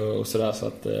förbannad och sådär, så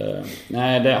att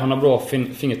han har bra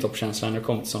fingertoppkänsla när det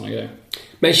kommer till sådana grejer.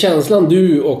 Men känslan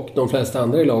du och de flesta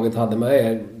andra i laget hade med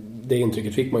er, det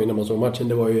intrycket fick man ju när man såg matchen,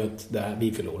 det var ju att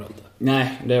vi förlorade inte.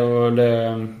 Nej, det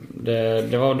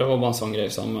var bara en sån grej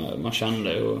som man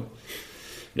kände, och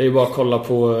det är ju bara att kolla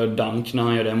på Dunk när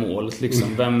han gör det målet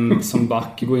liksom. Vem som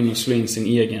back går in och slår in sin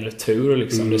egen retur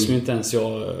liksom. Det skulle inte ens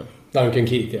jag. Duncan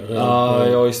Keith, ja.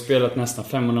 Jag har ju spelat nästan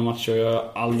 500 matcher och jag har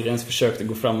aldrig ens försökt att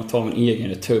gå fram och ta min egen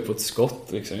retur på ett skott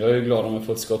liksom. Jag är ju glad om jag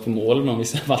får ett skott på mål med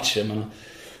vissa matcher, men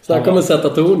så han kommer sätta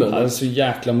tonen. Han är så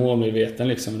jäkla målmedveten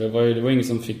liksom. Det var ingen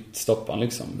som fick stoppa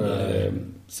liksom.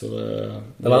 Så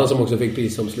det var han som också fick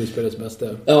pris som slutspelets bästa.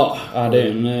 Ja, det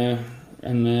är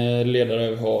en ledare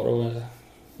vi har och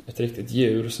ett riktigt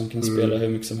djur som kan spela hur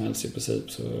mycket som helst i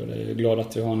princip, så det är glad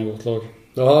att vi har honom i vårt lag.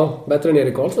 Ja, bättre än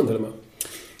Erik Karlsson till och med.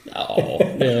 Ja,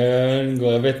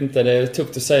 jag vet inte, det är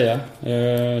tufft att säga.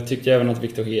 Jag tycker även att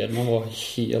Victor Hedman var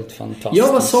helt fantastisk. Ja,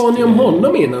 vad sa ni om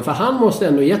honom innan? För han måste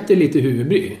ändå gett lite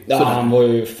huvudbry. Ja, han var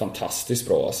ju fantastiskt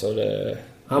bra alltså.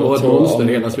 Han var ett monster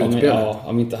hela slutspelet. Ja,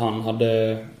 om inte han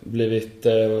hade blivit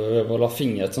var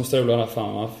fingret som strulade där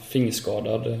fram, var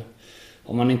fingerskadad.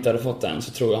 Om han inte hade fått den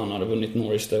så tror jag han hade vunnit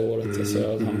Norris det året. Alltså,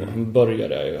 han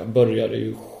började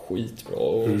ju skitbra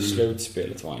och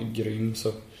slutspelet var grym, så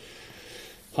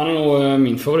han är nog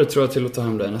min favorit, tror jag, till att ta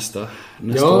hem det nästa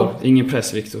år. Ingen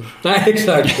press, Victor. Nej,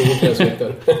 exakt. Ingen press,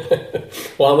 Victor.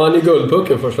 Och han vann ju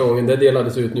guldpucken första gången. Det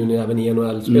delades ut nu när även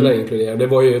NHL-spelare inkluderar. Det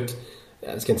var ju ett,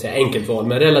 jag ska inte säga enkelt val,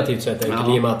 men relativt sett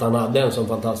enkelt i och med att han hade en sån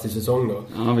fantastisk säsong då.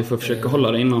 Ja, vi får försöka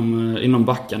hålla det inom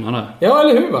backarna där. Ja,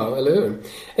 eller hur va? Eller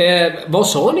hur? Vad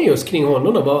sa ni just kring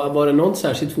honom då? Var det något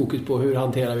särskilt fokus på hur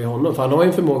hanterar vi honom? För han har ju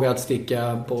en förmåga att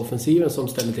sticka på offensiven som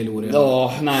ställer till oreda.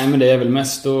 Ja, nej, men det är väl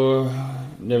mest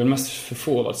för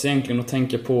forwards egentligen att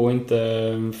tänka på, inte,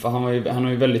 för han är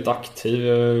ju väldigt aktiv.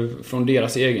 Från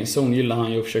deras egen zon gillar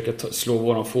han ju att försöka slå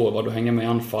våran forward och hänga med i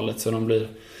anfallet så de blir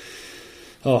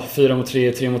 4 mot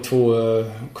 3, 3 mot 2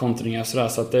 kontringar sådär.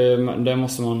 Så att det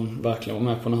måste man verkligen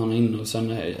vara med på när han är inne. Och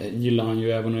sen gillar han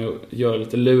ju även att göra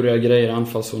lite luriga grejer i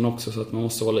anfallszon också. Så att man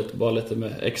måste vara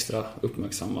lite extra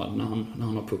uppmärksammad när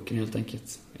han har pucken helt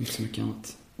enkelt. Inte så mycket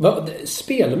annat.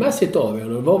 Spelmässigt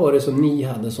avgörande, vad var det som ni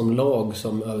hade som lag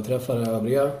som överträffade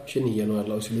övriga 29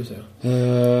 NHL-lag skulle du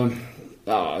säga?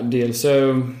 Dels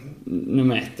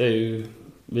nummer 1 är ju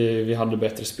vi hade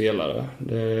bättre spelare.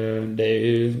 Det är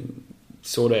ju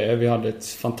så det är. Vi hade ett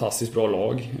fantastiskt bra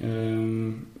lag.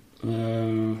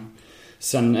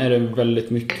 Sen är det väldigt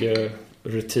mycket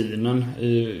rutinen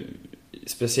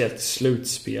speciellt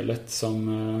slutspelet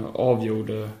som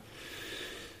avgjorde.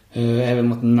 Även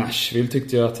mot Nashville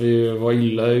tyckte jag att vi var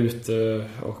illa ute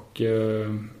och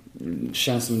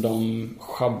känns som de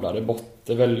sjabblade bort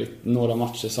väldigt några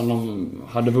matcher som de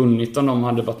hade vunnit om de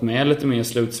hade varit med lite mer i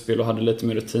slutspel och hade lite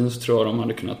mer rutin, så tror jag de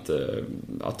hade kunnat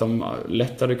att de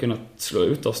lätt hade kunnat slå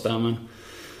ut oss där, men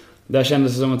där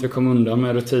kändes det som att vi kom undan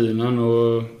med rutinen.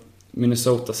 Och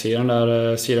Minnesota-serien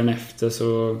där serien efter,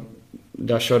 så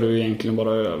där körde vi egentligen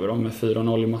bara över dem med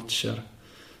 4-0 i matcher.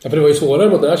 Ja, för det var ju svårare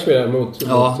mot Nashville mot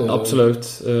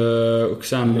absolut. Och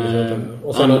sen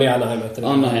har ni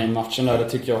Anaheim-matchen där, det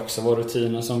tycker jag också var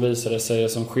rutinen som visade sig,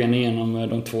 som sken igenom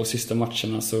de 2 sista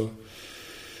matcherna. Så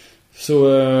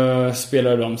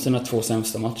spelade de sina 2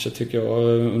 sämsta matcher tycker jag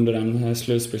under den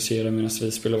slutspelserien, medan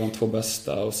vi spelade de 2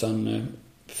 bästa. Och sen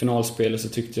finalspelet så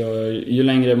tyckte jag, ju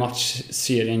längre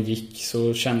matchserien gick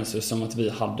så kändes det som att vi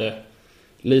hade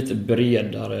lite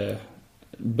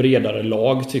bredare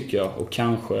lag tycker jag, och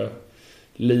kanske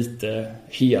lite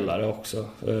helare också,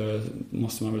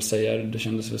 måste man väl säga. Det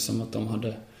kändes väl som att de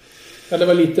hade... Ja, det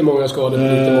var lite många skador,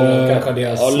 lite många kanske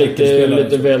deras... Ja,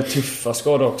 lite väl tuffa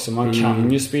skador också. Man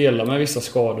kan ju spela med vissa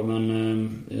skador,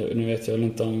 men nu vet jag väl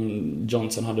inte om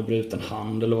Johnson hade brutit en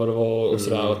hand eller vad det var och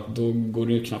sådär. Då går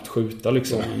det ju knappt skjuta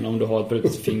liksom. Men om du har ett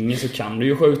brutet finger så kan du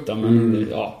ju skjuta, men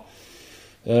ja.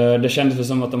 Det kändes väl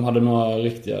som att de hade några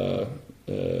riktiga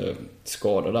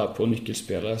skador där på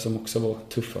nyckelspelare som också var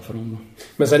tuffa för dem.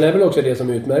 Men sen är väl också det som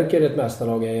utmärker ett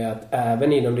mästarlag är att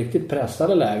även i de riktigt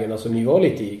pressade lägena som ni var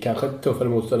lite i, kanske tuffare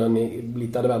motstånd än ni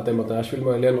lite hade väntat mot Nashville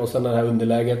möjligen, och sen det här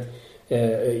underläget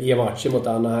i matchen mot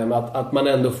Anaheim, att man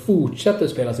ändå fortsätter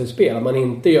spela sitt spel, att man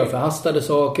inte gör förhastade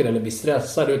saker eller blir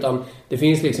stressad, utan det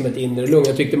finns liksom ett inre lugn.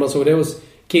 Jag tyckte man såg det hos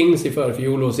Kings i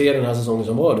förfjol och ser den här säsongen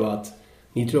som var då, att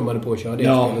ni trummade på och körde.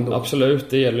 Ja, absolut.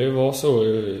 Det gäller ju att vara så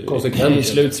i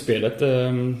slutspelet.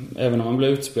 Även om man blir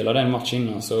utspelad en match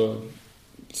innan,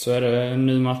 så är det en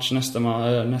ny match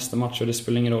nästa match, och det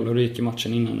spelar ingen roll hur det gick i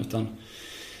matchen innan, utan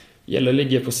gäller att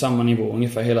ligga på samma nivå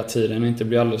ungefär hela tiden och inte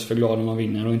bli alldeles för glad om man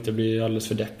vinner och inte bli alldeles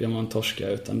för deppig om man torskar,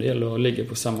 utan det gäller att ligga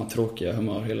på samma tråkiga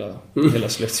humör hela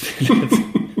slutspelet.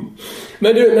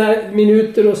 Men du, när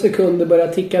minuter och sekunder börjar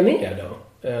ticka ner då,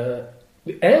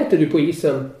 är inte du på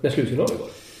isen när slutsignalen går?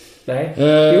 Nej.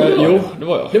 Jo, det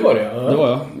var jag. Det var det, ja. Det var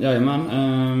jag,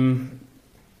 jajamän.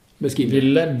 Vi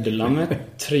ledde med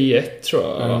 3-1 tror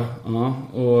jag. Ja.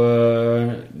 Och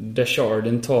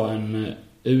Desjardins tar en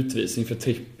utvisning för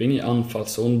tripping i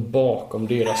anfallszon bakom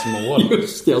deras mål.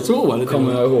 Just det, så var det.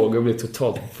 Kommer jag ihåg och blev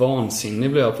totalt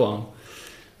vansinnig blev jag på honom.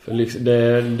 För liksom,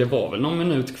 det var väl någon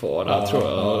minut kvar där tror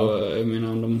jag. Jag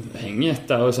menar, om de hänger ett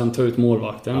där och sen tar ut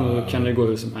målvakten, då kan det gå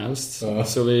hur som helst.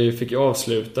 Så vi fick ju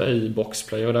avsluta i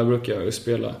boxplay, och där brukar jag ju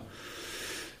spela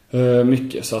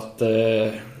mycket. Så att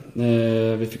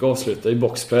vi fick avsluta i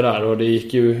boxplay där, och det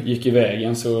gick i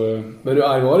vägen. Så... Men du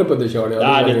argade på det, Charlie?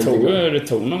 Ja, det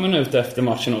tog någon minut efter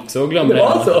matchen också och glömde det.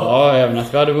 Var så? Ja, även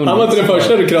att vi hade vunnit. Han var inte den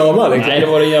första du kramade? Nej, det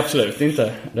var det absolut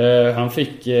inte. Han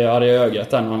fick arga ögat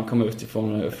där när han kom ut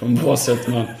från båset.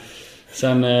 Men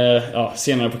sen,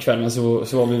 senare på kvällen så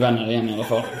var vi vänner igen i alla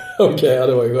fall. Okej, ja,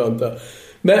 det var ju skönt.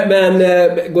 Men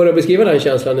går det att beskriva den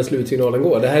känslan när slutsignalen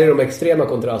går? Det här är de extrema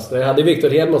kontrasterna. Jag hade Victor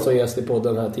Hedman som gäst i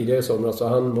podden här tidigare i somras, så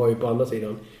han var ju på andra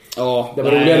sidan. Ja, det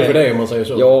var roligare för dig om man säger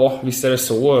så. Ja, visst är det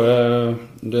så.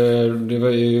 Det var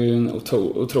ju en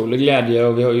otrolig glädje,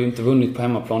 och vi har ju inte vunnit på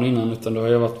hemmaplan innan, utan det har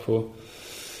ju varit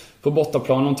på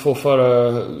bortaplan de 2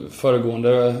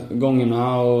 föregående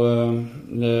gångerna, och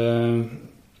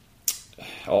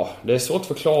det är svårt att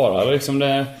förklara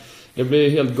liksom. Det blir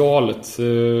helt galet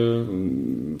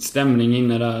stämning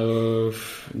inne där, och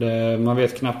man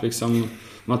vet knappt liksom,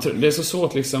 det är så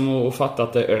svårt liksom att fatta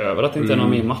att det är över, att det inte är några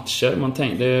mer matcher. Man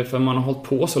tänker, för man har hållit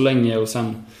på så länge och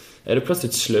sen är det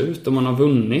plötsligt slut och man har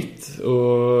vunnit,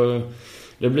 och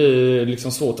det blir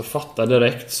liksom svårt att fatta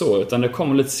direkt så, utan det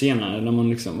kommer lite senare när man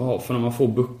liksom, för när man får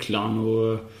bucklan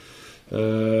och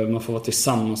Man får vara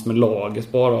tillsammans med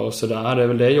laget bara och sådär. Det är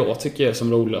väl det jag tycker är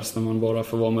som roligast, när man bara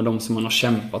får vara med dem som man har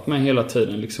kämpat med hela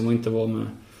tiden liksom, och inte vara med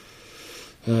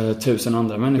 1000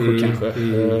 andra människor kanske.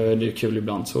 Det är kul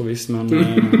ibland så visst, men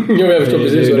jag förstår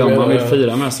precis det är de man vill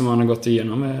fira med som man har gått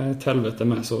igenom ett helvete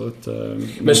med så att,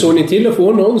 men såg ni till att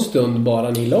få någon stund bara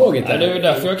ni laget? Ja, det är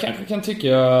därför jag kanske kan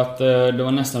tycka att det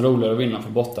var nästan roligare att vinna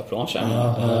på bortaplan, känner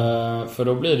jag. För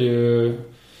då blir det ju,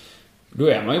 då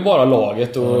är man ju bara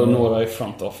laget och några i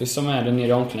front office som är där nere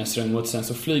i omklädningsrummet. Sen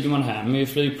så flyger man hem i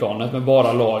flygplanet med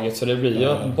bara laget. Så det blir ju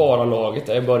bara laget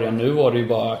i början. Nu var det ju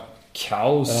bara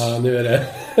kaos. Ja, nu är det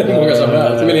många som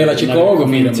är som hela Chicago. När vi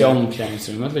kom in till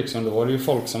omklädningsrummet liksom, då var det ju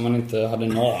folk som man inte hade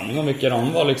en aning om vilka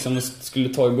de var liksom, och skulle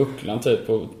ta i bucklan typ,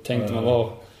 och tänkte man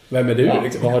vem är du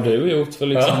liksom? Vad har du gjort för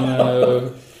liksom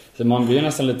så man blir ju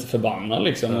nästan lite förbannad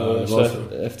liksom, och så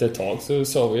efter ett tag så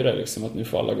sa vi ju det liksom, att nu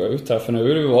får alla gå ut här, för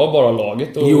nu är det bara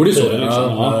laget och gjorde så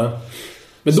liksom.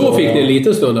 Men då fick ni en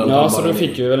liten stund i alla fall. Ja, så då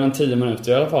fick vi väl en 10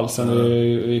 minuter i alla fall. Sen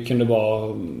vi kunde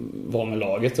bara vara med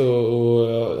laget och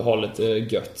ha lite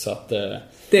gött. Så att,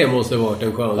 det måste ha varit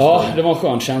en skön känsla. Ja, det var en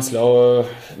skön känsla. Och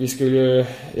vi skulle ju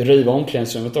riva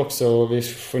omklädningsrummet också. Och vi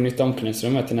får nytt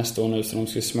omklädningsrum till nästa år nu. Så de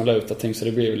skulle smälla ut allting. Så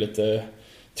det blev lite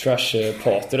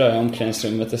trash-party där i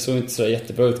omklädningsrummet. Det såg inte så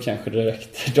jättebra ut kanske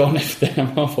direkt dagen efter när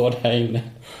man var där inne.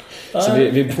 Så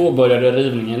vi påbörjade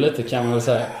rivningen lite, kan man väl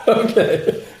säga. Okej.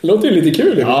 Det låter ju lite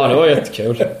kul. Ja, det var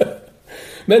jättekul.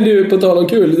 Men du, på tal om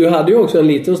kul, du hade ju också en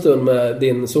liten stund med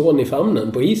din son i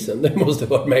famnen på isen. Det måste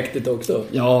vara mäktigt också.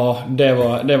 Ja, det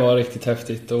var riktigt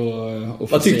häftigt. Och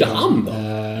vad tyckte han då?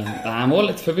 Han var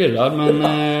lite förvirrad, men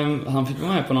han fick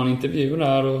vara med på någon intervju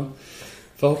där. Och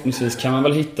förhoppningsvis kan man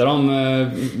väl hitta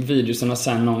de videorna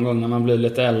sen någon gång när man blir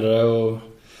lite äldre och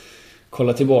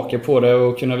kolla tillbaka på det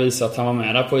och kunna visa att han var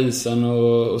med där på isen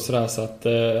och sådär. Så att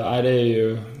det är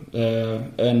ju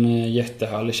en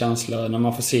jättehärlig känsla när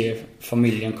man får se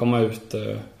familjen komma ut,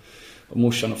 och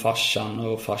morsan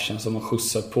och farsan som har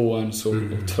skjutsat på en så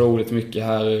otroligt mycket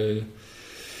här.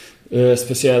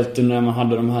 Speciellt när man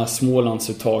hade de här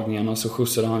Smålandsuttagningarna, så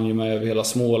skjutsade han ju med över hela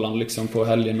Småland liksom på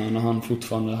helgerna när han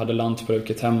fortfarande hade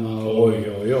lantbruket hemma.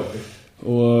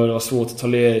 Och det var svårt att ta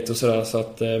ledigt och sådär, så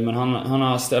att, men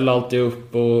han ställde alltid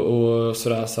upp och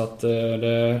sådär, så att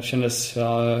det kändes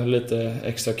lite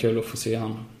extra kul att få se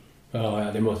han. Ja,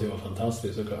 det måste ju vara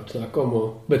fantastiskt såklart. Snacka om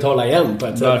att betala igen på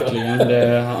ett sätt.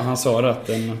 Verkligen, han sa det att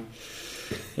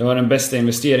det var den bästa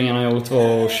investeringen jag gjort,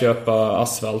 var att köpa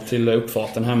asfalt till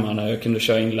uppfarten hemma där jag kunde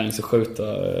köra inlines och skjuta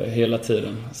hela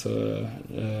tiden. Så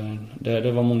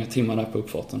det var många timmar där på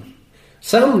uppfarten.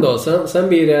 Sen då? Sen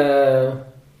blir det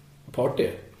party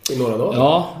i några dagar?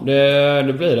 Ja,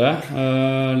 det blir det.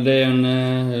 Det är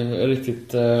en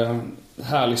riktigt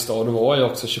härlig stad att vara i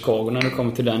också, Chicago, när det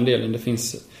kommer till den delen. Det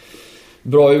finns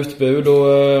bra utbud och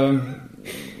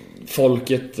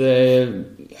folket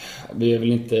vi är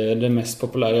väl inte det mest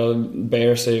populära.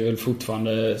 Bears är väl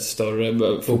fortfarande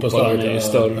större, fotbollen är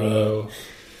större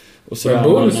och så. Men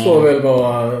Bulls får väl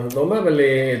vara, de är väl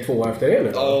i 2 efter det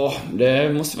nu? Ja,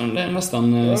 det måste man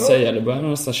nästan säga. Det börjar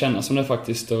nästan kännas som det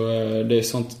faktiskt, och det är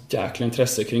sånt jäkla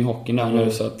intresse kring hockeyn där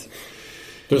nu, så att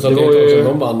det var ju,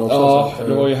 de vann också, ja,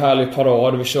 det var ju härlig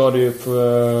parad. Vi körde ju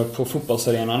på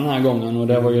fotbollsarenan den här gången, och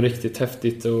det var ju riktigt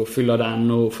häftigt att fylla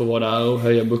den och få vara där och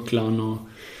höja bucklan och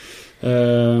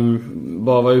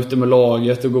bara vara ute med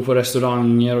laget och gå på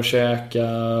restauranger och käka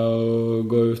och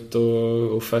gå ut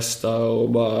och festa och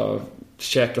bara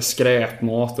käka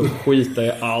skräpmat och skita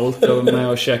i allt och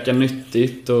med att käka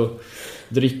nyttigt och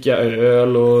dricka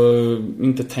öl och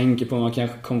inte tänka på, man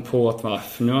kanske kom på att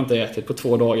nu har jag inte ätit på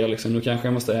 2 dagar liksom, nu kanske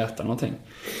jag måste äta någonting.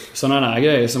 Sådana där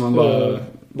grejer som man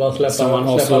bara släppa, som man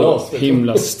har så loss, liksom.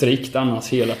 Himla strikt annars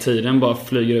hela tiden bara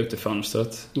flyger ut i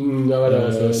fönstret.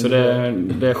 Så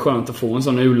det är skönt att få en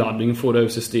sån urladdning och få det ur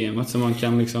systemet så man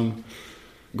kan liksom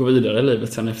gå vidare i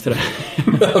livet sen efter det.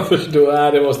 Jag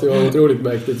förstår, det måste ju vara otroligt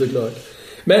mäktigt såklart.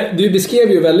 Men du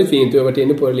beskrev ju väldigt fint, du har varit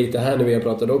inne på det lite här när vi har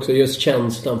pratat också, just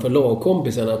känslan för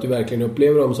lagkompisarna, att du verkligen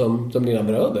upplever dem som dina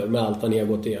bröder med allt vad ni har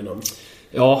gått igenom.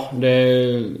 Ja, det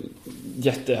är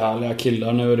jättehärliga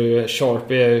killar. Nu är det ju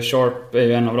Sharp är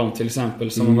ju en av dem till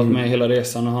exempel som har varit med hela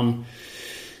resan, och han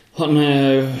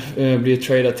blir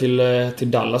tradad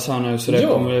till Dallas här nu, så det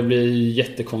kommer bli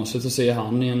jättekonstigt att se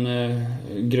han i en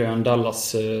grön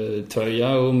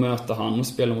Dallas-tröja och möta han och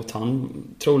spela mot han.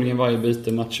 Troligen varje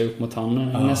byte matcha upp mot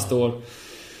han nästa år.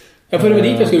 Ja, för det var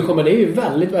dit jag skulle komma. Det är ju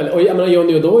väldigt, och jag menar,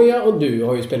 Johnny Oduya och du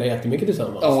har ju spelat jättemycket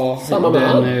tillsammans. Ja, samma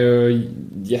med den är ju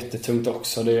jättetungt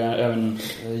också. Det är även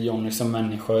Johnny som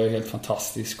människa är helt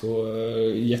fantastisk och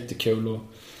jättekul och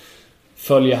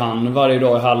följer han varje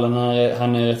dag i hallen.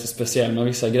 Han är rätt speciell med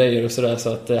vissa grejer och sådär. Så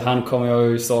att han kommer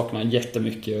jag ju sakna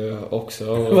jättemycket också.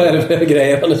 Vad är det för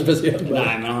grejer han är speciell med?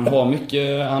 Nej, men han har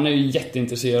mycket. Han är ju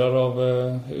jätteintresserad av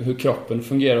hur kroppen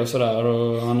fungerar och sådär.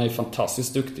 Och han är ju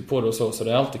fantastiskt duktig på det och så. Så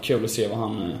det är alltid kul att se vad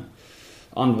han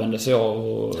använder sig av.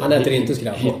 Och han äter inte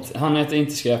skräpmat. Han äter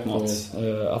inte skräpmat.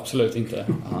 Absolut inte.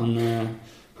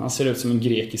 Han ser ut som en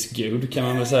grekisk gud, kan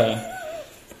man väl säga.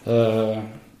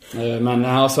 Men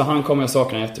alltså han kommer jag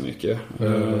sakna jättemycket.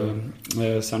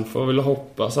 Sen får jag väl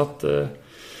hoppas att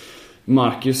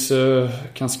Marcus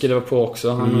kan skriva på också.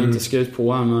 Han har inte skrivit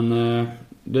på än, men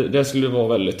det skulle vara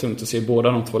väldigt tungt att se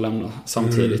båda de två lämna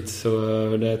samtidigt. Så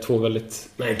det är två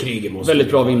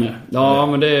väldigt bra vinnare. Ja,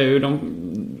 men det är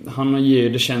ju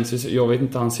det känns ju, jag vet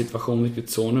inte hans situation riktigt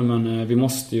så nu, men vi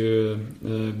måste ju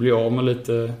bli av med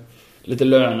lite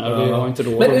löner. Ja. Vi har inte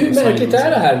råd. Men hur märkligt är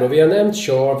det här då? Vi har nämnt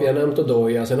Sharp, vi har nämnt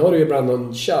Odoja. Sen har du ju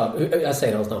Brandon Chad. Jag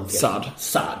säger hans namn fel.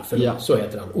 Saad, förlåt. Så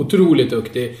heter han. Otroligt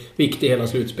duktig. Viktig i hela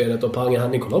slutspelet. Och pang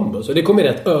han i Columbus. Så det kommer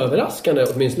rätt överraskande,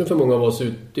 åtminstone för många av oss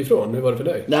utifrån. Hur var det för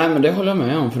dig? Nej, men det håller jag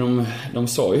med om. För de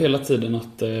sa ju hela tiden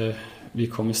att vi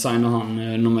kommer signa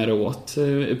han nummer åt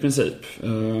i princip.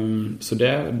 Så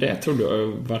det trodde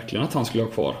jag verkligen att han skulle ha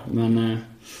kvar. Men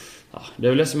det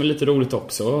är väl det som är lite roligt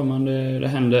också. Men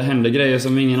det händer grejer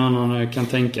som ingen annan kan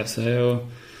tänka sig. Och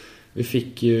vi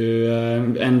fick ju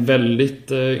en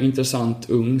väldigt intressant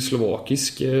ung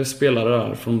slovakisk spelare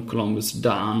där från Columbus,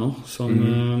 Dano,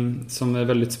 som är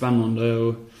väldigt spännande.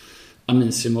 Och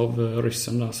Anisimov,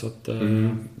 ryssen där. Så att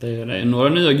det är några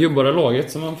nya gubbar i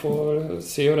laget som man får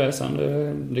se hur det är sen.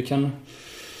 Det kan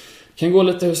gå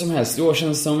lite hur som helst. I år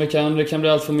känns som det kan bli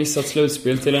allt från missat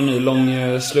slutspel till en ny lång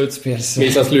slutspels.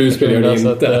 Missat slutspel gör det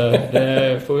inte.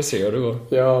 Det får vi se hur det går.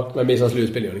 Ja, men missat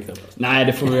slutspel gör det knappt. Nej,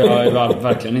 det får vi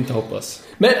verkligen inte hoppas.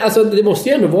 Men alltså, det måste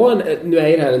ju ändå vara nu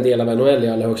är det här en del av NHL i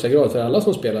allra högsta grad för alla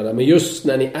som spelar där. Men just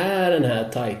när ni är den här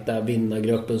tajta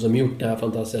vinnargruppen som gjort det här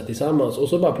fantastiska tillsammans och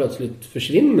så bara plötsligt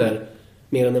försvinner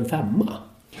mer än en 5.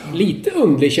 Lite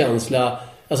underlig känsla.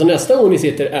 Alltså nästa gång ni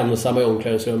sitter ensamma i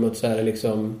omklädningsrummet så är det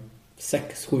liksom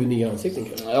 6-7 nya ansikten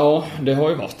kanske. Ja, det har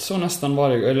ju varit så nästan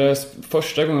varje. Eller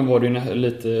första gången var det ju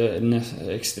lite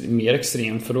mer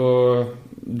extremt. För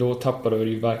då tappade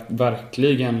vi ju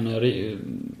verkligen det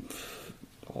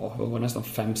var nästan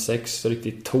 5-6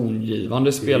 riktigt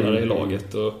tongivande spelare i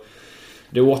laget. Och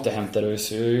det återhämtade vi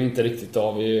ju inte riktigt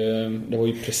av. Det var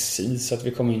ju precis att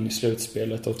vi kom in i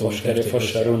slutspelet och torskade i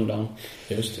första rundan.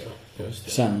 Just det.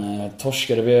 Sen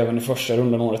torskade vi även i första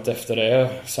rundan året efter det.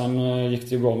 Sen gick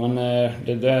det ju bra, men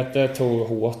det tog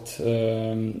hårt.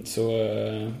 Så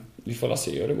vi får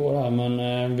se hur det går här.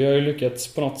 Men vi har ju lyckats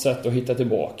på något sätt att hitta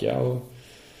tillbaka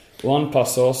och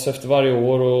anpassa oss efter varje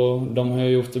år. Och de har ju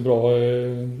gjort det bra.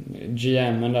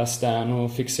 GM:en där, Stan,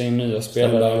 och fixa in nya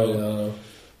spelare.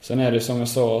 Sen är det som jag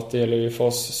sa, att det gäller ju för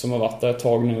oss som har varit där ett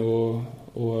tag nu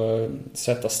och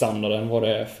sätta standarden vad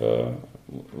det är för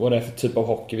typ av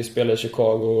hockey vi spelar i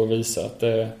Chicago och visa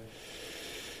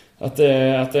att det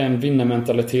är en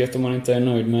vinnarmentalitet om man inte är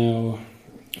nöjd med att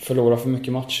förlora för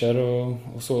mycket matcher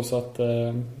och så att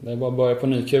det är bara att börja på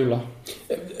ny kula.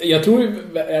 Jag tror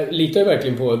lite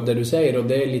verkligen på det du säger, och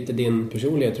det är lite din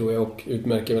personlighet tror jag, och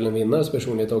utmärker väl en vinnares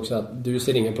personlighet också, att du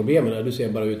ser inga problem med det, du ser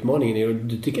bara utmaningen i, och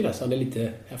du tycker nästan det är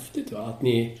lite häftigt, va? Att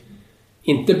ni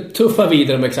inte tuffar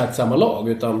vidare med exakt samma lag,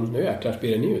 utan nu jäklar blir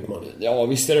det en ny utmaning. Ja,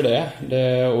 visst är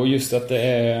det. Och just att det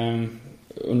är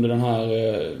under den här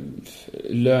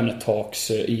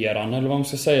lönetakseran, eller vad man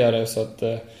ska säga det, så att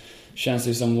känns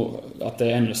det som att det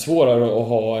är ännu svårare att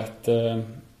ha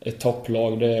ett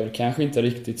topplag. Det är väl kanske inte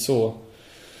riktigt så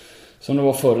som det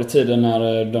var förr i tiden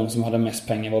när de som hade mest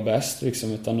pengar var bäst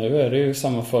liksom, utan nu är det ju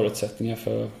samma förutsättningar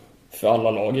för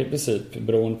alla lag i princip,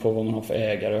 beroende på vad man har för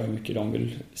ägare och hur mycket de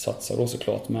vill satsa då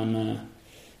såklart, men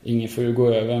ingen får ju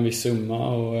gå över en viss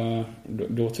summa, och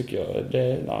då tycker jag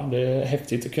det är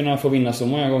häftigt att kunna få vinna så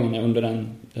många gånger under den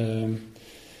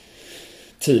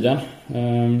tiden.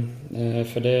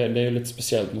 För det är lite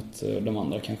speciellt mot de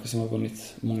andra kanske som har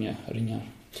vunnit många ringar.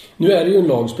 Nu är det ju en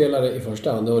lagspelare i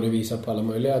första hand, och det visar på alla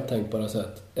möjliga tänkbara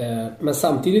sätt. Men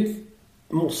samtidigt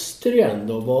måste det ju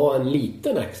ändå vara en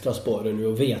liten extra sporre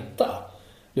nu att veta.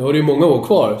 Nu har det ju många år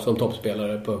kvar som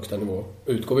toppspelare på högsta nivå,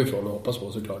 utgår vi ifrån och hoppas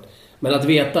på såklart. Men att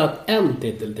veta att en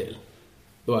titel till,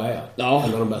 då är jag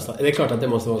en av de bästa. Det är klart att det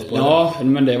måste vara en sporre. Ja,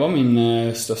 men det var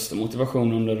min största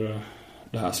motivation under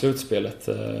det här slutspelet.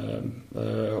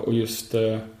 Och just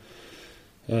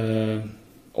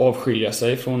avskilja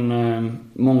sig från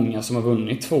många som har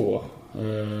vunnit 2.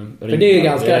 För det är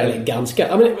ganska,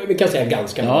 ja, men vi kan säga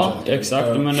ganska. Ja,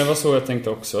 exakt, men det var så jag tänkte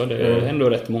också. Det är ändå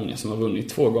rätt många som har vunnit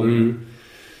 2 gånger.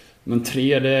 Men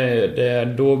 3,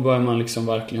 då börjar man liksom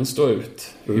verkligen stå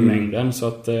ut i mängden. Så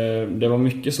att det var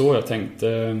mycket så jag tänkte.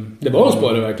 Det var en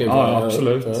spår verkligen. Ja,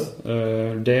 absolut. Ja.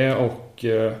 Det och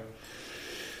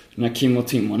när Kimmo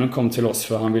Timonen kom till oss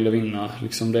för han ville vinna.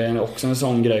 Liksom, det är också en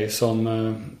sån grej som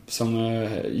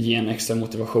ger en extra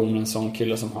motivation. En sån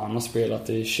kille som han har spelat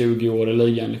i 20 år i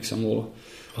ligan liksom, och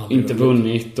inte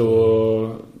vunnit.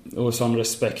 Och sån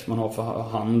respekt man har för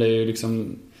han. Det är ju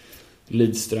liksom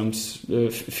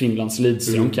Finlands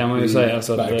Lidström kan man ju säga.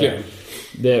 Så att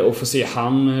att få se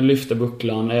han lyfta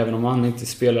bucklan, även om han inte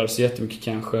spelar så jättemycket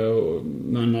kanske,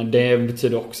 men det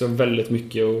betyder också väldigt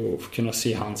mycket att kunna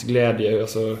se hans glädje,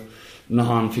 alltså, när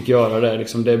han fick göra det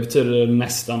liksom, det betyder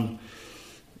nästan,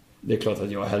 det är klart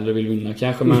att jag hellre vill vinna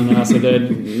kanske, men alltså det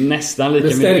är nästan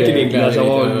lika mycket. Det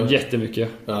var jättemycket.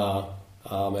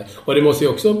 Ja, men. Och det måste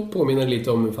ju också påminna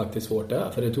lite om hur faktiskt svårt det är,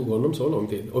 för det tog honom så lång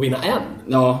tid att vinna en.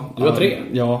 Ja, du var 3.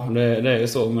 Ja, det är ju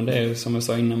så, men det är ju som jag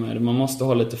sa innan med det. Man måste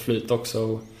ha lite flyt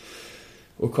också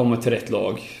och komma till rätt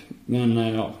lag. Men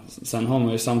ja, sen har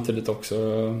man ju samtidigt också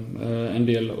en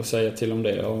del att säga till om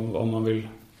det. Om man vill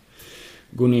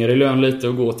gå ner i lön lite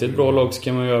och gå till ett bra lag så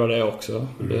kan man göra det också.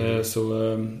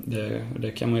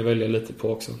 Det kan man ju välja lite på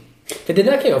också. För det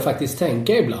där kan jag faktiskt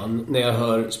tänka ibland när jag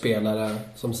hör spelare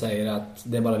som säger att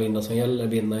det är bara vinna som gäller,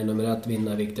 vinna är nummer 1,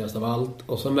 vinna är viktigast av allt.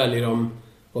 Och så väljer de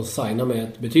att signa med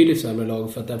ett betydligt sämre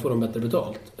lag för att där får de bättre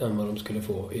betalt än vad de skulle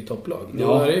få i topplag.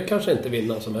 Då är det kanske inte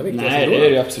vinna som är viktigast. Nej, det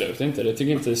är det absolut inte. Det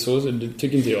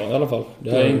tycker inte jag i alla fall. Det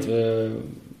är inte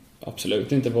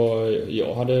absolut inte vad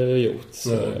jag hade gjort.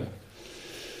 Så.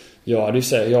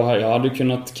 Jag hade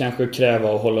kunnat kanske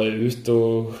kräva att hålla ut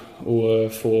och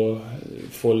få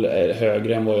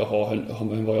högre än vad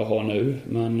jag har nu.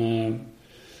 Men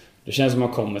det känns som att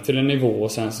man kommer till en nivå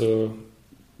och sen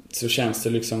så känns det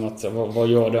liksom att vad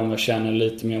gör det om jag känner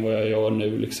lite mer än vad jag gör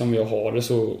nu. Liksom jag har det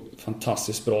så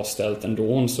fantastiskt bra ställt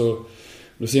ändå, så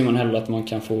då ser man hellre att man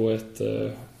kan få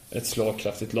ett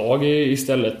slagkraftigt lag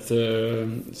istället.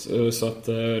 Så att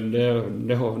det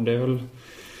är väl...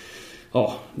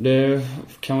 Ja, det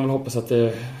kan man väl hoppas att det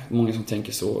är många som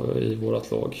tänker så i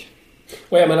vårat lag.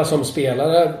 Och jag menar, som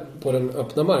spelare på den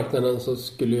öppna marknaden så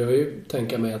skulle jag ju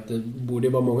tänka mig att det borde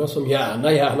vara många som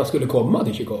gärna skulle komma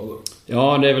till Chicago.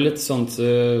 Ja, det är väl lite sånt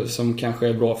som kanske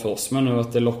är bra för oss, men nu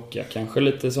att det lockar kanske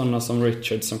lite sådana som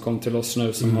Richard som kom till oss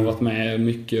nu, som har varit med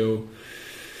mycket och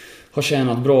har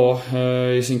tjänat bra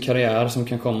i sin karriär, som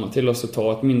kan komma till oss och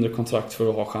ta ett mindre kontrakt för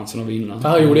att ha chansen att vinna. Ja,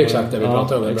 han gjorde exakt det vi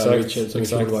pratade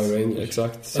om.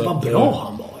 Exakt. Så vad bra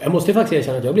han var. Jag måste faktiskt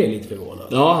erkänna att jag blev lite förvånad.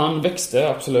 Ja, han växte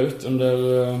absolut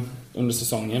under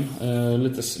säsongen.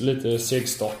 Lite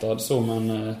segstartad så,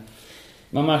 men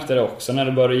man märkte det också när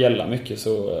det började gälla mycket,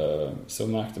 så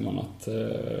märkte man att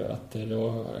det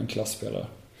var en klassspelare.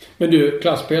 Men du,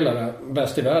 klassspelare,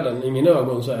 bäst i världen. I mina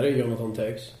ögon så är det Jonathan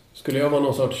Toews. Skulle jag vara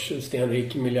någon sorts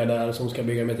stenrik miljardär som ska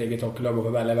bygga mitt eget hockeylag och få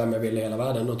välja vem jag vill i hela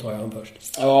världen, då tar jag han först.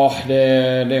 Ja, det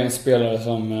är en spelare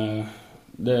som...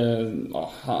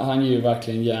 han ger ju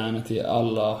verkligen järnet i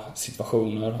alla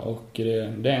situationer. Och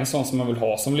det är en sån som man vill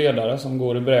ha som ledare, som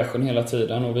går i bräschen hela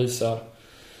tiden och visar...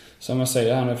 Som jag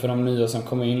säger här nu, för de nya som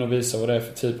kommer in och visar vad det är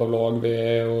för typ av lag vi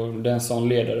är. Och det är en sån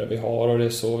ledare vi har, och det är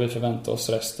så vi förväntar oss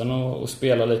resten och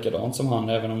spela likadant som han,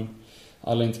 även om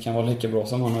alla inte kan vara lika bra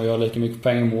som han och göra lika mycket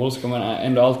poäng och mål, så kommer man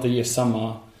ändå alltid ge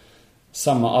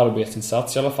samma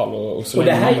arbetsinsats i alla fall. Och så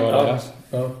länge man gör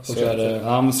det, så är det,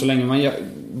 men så länge man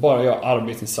bara gör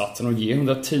arbetsinsatsen och ger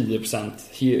 110%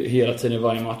 hela tiden i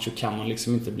varje match, så kan man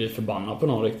liksom inte bli förbannad på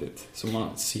någon riktigt, så man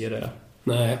ser det.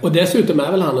 Nej, och dessutom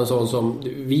är väl han en sån som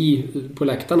vi på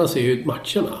läktarna ser ju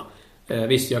matcherna.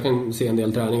 Visst, jag kan se en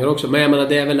del träningar också, men jag menar,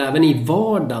 det är väl även i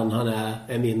vardagen han är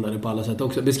en vinnare på alla sätt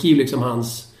också. Beskriv liksom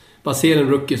hans... Bara ser en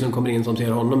rookie som kommer in som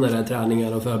ser honom när det är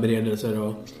träningar och förberedelser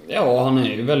och... Ja, han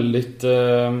är ju väldigt...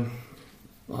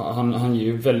 Han ger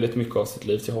ju väldigt mycket av sitt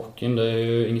liv till hockeyn. Det är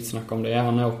ju inget snack om det.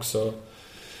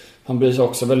 Han bryr sig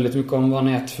också väldigt mycket om vad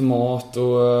han äter för mat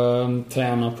och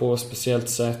tränar på ett speciellt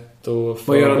sätt och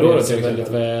förbereder sig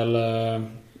väldigt väl.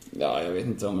 Ja, jag vet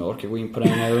inte om jag orkar gå in på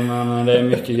det nu, men det är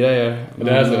mycket grejer.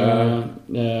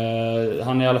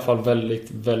 Han är i alla fall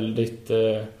väldigt, väldigt...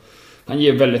 Han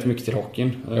ger väldigt mycket till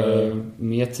hockeyn.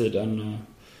 Mer tid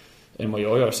än vad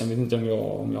jag gör. Sen vet inte om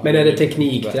jag men är det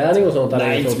teknikträning och sånt?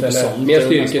 Nej, inte eller sånt. Mer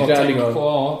styrketräning?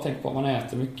 Tänk på att man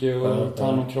äter mycket och tar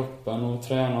hand om kroppen och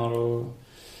tränar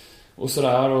och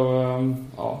sådär. Och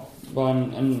var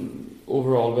en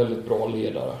overall väldigt bra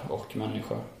ledare och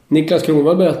människa. Niklas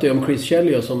Kronwall berättade ju om Chris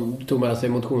Chelios som tog med sig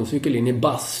motionscykel in i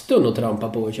bastun och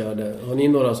trampade på och körde. Har ni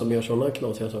några som gör sådana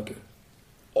knasiga saker?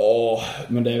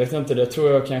 Men det vet jag inte. Det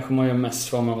tror jag kanske man gör mest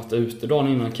för man har varit ute dagen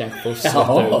innan kanske och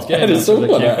Jaha, svettat ut grejer. är det så? Det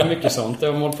kanske är mycket sånt.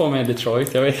 Jag har hållit på med i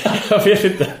Detroit. Jag vet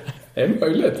inte. Det är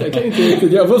möjligt. Jag kan inte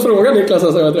riktigt. Jag får fråga Niklas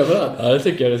som jag träffar han. Ja, det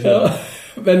tycker jag det ska. Ja.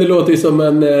 Men det låter ju som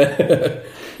en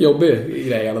jobbig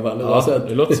grej i alla fall. Ja,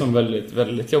 det låter som en väldigt,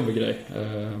 väldigt jobbig grej.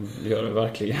 Det gör det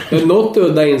verkligen. Men något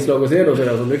udda inslag att se då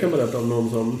sådär som du kan berätta om någon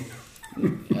som...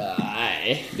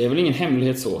 Nej, det är väl ingen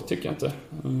hemlighet så, tycker jag inte.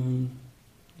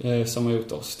 Som har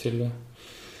gjort oss till...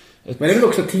 Men det är väl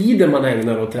också tiden man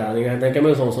ägnar åt träning. Jag tänker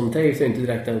mig sån som Taves är inte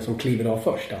direkt den som kliver av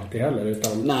först alltid heller.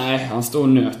 Utan... Nej, han står och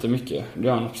nöter mycket. Det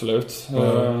gör han absolut. Det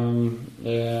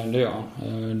gör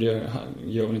han. Det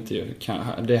gör väl inte...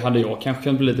 Det hade jag kanske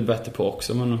kunnat bli lite bättre på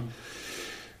också. Men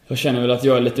jag känner väl att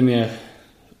jag är lite mer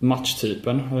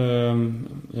matchtypen.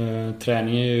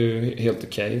 Träning är ju helt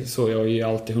okej. Så jag är ju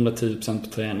alltid 110% på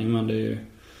träning. Men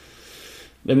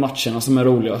det är matcherna som är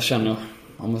roliga, känner jag.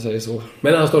 Om man säger så.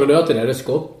 Men när han står och nöter, är det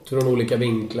skott från olika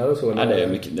vinklar och så? Ja, det är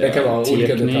mycket. Det kan vara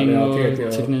olika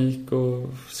detaljer. Teknik och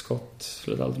skott.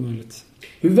 Lite allt möjligt.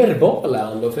 Hur verbal är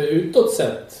han då? För utåt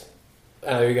sett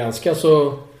är han ju ganska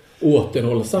så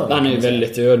återhållsam. Han är ju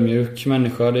väldigt ödmjuk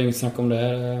människa. Det är inget snack om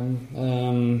det.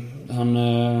 Han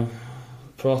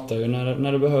pratar ju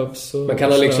när det behövs. Men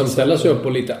kan han liksom ställa sig upp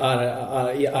och lite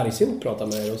argsint prata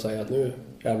med er och säga att nu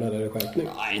jävlar är det skärpning?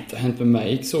 Nej, inte hänt med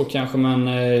mig så kanske, men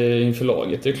inför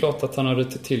laget. Det är klart att han har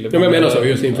rutit till det. Ja, men jag menar så,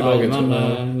 just inför laget.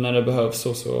 Men när det behövs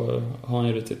så har han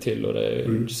ju rutit till och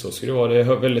så ska det vara. Det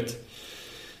är väldigt,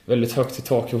 väldigt högt i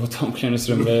tak i vårt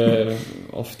omklädningsrum. Det är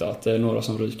ofta att det är några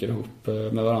som ryker ihop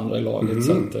med varandra i laget.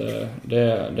 Så att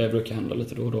det brukar hända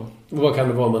lite då och då. Och vad kan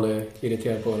det vara man är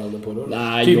irriterad på varandra på då?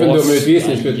 Nej, typ en dum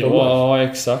utvisning slut på match. Ja,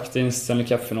 exakt. I en Stanley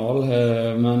Cup-final.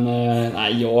 Men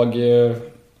nej,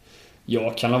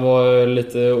 jag kan vara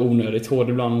lite onödigt hård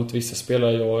ibland mot vissa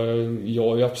spelare.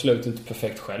 Jag är ju absolut inte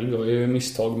perfekt själv. Jag är ju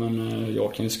misstag, men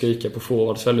jag kan ju skrika på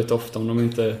forwards väldigt ofta om de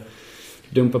inte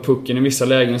dumpar pucken i vissa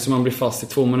lägen så man blir fast i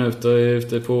 2 minuter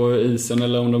ute på isen,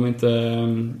 eller om de inte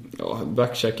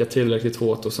backcheckar tillräckligt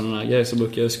hårt och sådana här grejer, så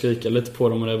brukar jag skrika lite på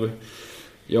dem. Och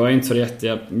jag är inte så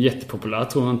jättepopulär,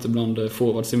 tror jag inte, bland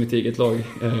forwards i mitt eget lag.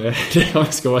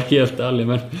 Jag ska vara helt ärlig,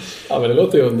 men... Ja, men det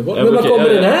låter ju underbart. Men vad kommer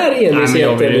den här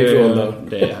envisheten ifrån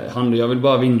då? Jag vill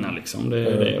bara vinna liksom.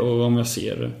 Det. Och om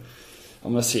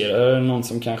jag ser någon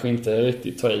som kanske inte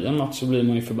riktigt tar i en match, så blir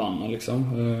man ju förbannad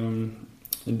liksom.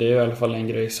 Det är i alla fall en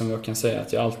grej som jag kan säga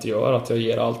att jag alltid gör. Att jag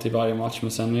ger allt i varje match.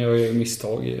 Men sen gör jag ju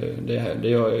misstag. Det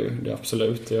gör jag ju, det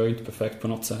absolut. Jag är inte perfekt på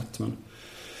något sätt. Men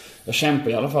jag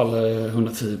kämpar i alla fall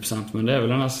 110%. Men det är väl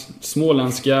den här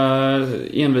småländska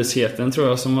envisheten, tror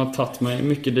jag, som har tagit mig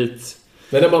mycket dit.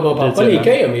 Men är mamma och pappa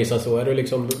lika envisa så? Är du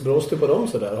liksom bråst på dem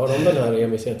sådär? Har de den här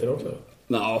envisheten också?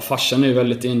 Ja, farsan är ju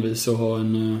väldigt envis och har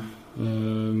en...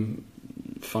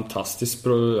 fantastiskt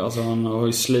bra, alltså han har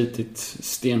ju slitit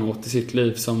stenhårt i sitt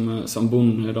liv som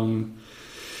bonde.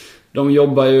 De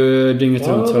jobbar ju dygnet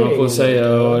runt, höll jag på att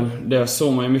säga, och det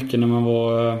såg man ju mycket när man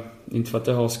var, inte för att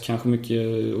det har så kanske mycket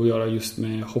att göra just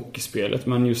med hockeyspelet,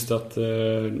 men just att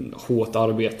hårt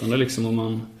arbetande liksom, och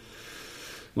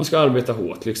man ska arbeta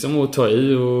hårt liksom och ta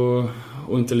i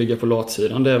och inte ligga på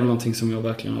latsidan. Det är väl någonting som jag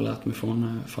verkligen har lärt mig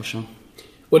från farsan.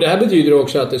 Och det här betyder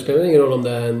också att det spelar ingen roll om det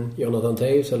är en Jonathan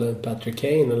Taves eller en Patrick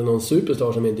Kane eller någon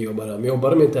superstar som inte jobbar hem. Jobbar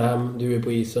de inte hem, du är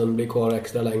på isen, blir kvar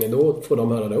extra länge, då får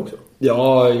de höra det också.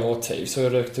 Ja, Taves har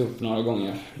jag rökt upp några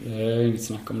gånger. Det är inget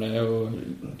snack om det. Och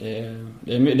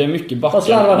det är mycket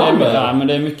backarna. Men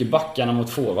det är mycket backarna mot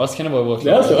forwards, kan det vara i vårt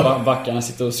lag. Backarna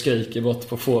sitter och skriker bort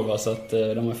på forwards att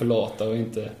de är för lata och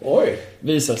inte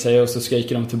visar sig, och så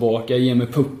skriker de tillbaka, ge mig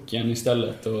pucken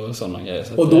istället och sådana grejer.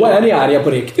 Så och då är ni arga på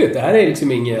riktigt? Det här är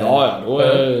liksom inget... Ja, då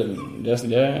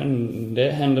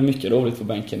det händer mycket roligt på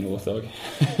bänken i vårt lag.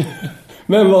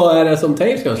 Men vad är det som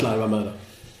Taves ska slarva med då?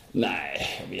 Nej,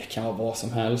 det kan vara vad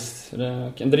som helst.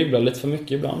 Det kan dribbla lite för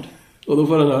mycket ibland. Och då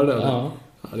får den höra det? Ja.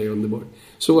 Ja, det är underbart.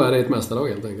 Så är det ett mästarlag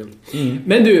helt enkelt.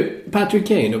 Men du, Patrick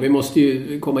Kane då, vi måste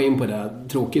ju komma in på det.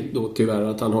 Tråkigt då tyvärr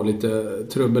att han har lite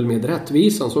trubbel med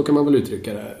rättvisan, så kan man väl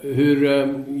uttrycka det.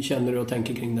 Hur känner du och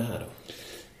tänker kring det här då?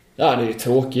 Ja, det är ju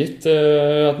tråkigt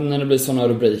att när det blir sådana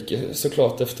rubriker,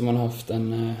 såklart, efter man har haft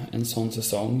en sån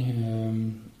säsong.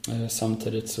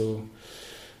 Samtidigt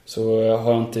så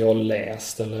har inte jag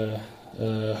läst eller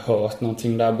hört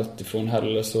någonting där bortifrån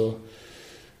heller, så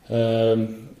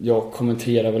jag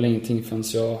kommenterar väl ingenting förrän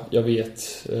jag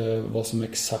vet vad som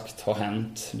exakt har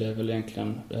hänt. Det är väl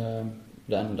egentligen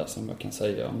det enda som jag kan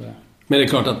säga om det. Men det är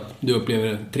klart att du upplever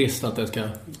det trist att det ska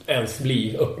ens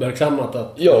bli uppmärksammat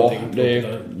att... Ja,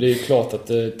 det är klart att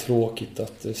det är tråkigt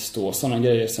att det står sådana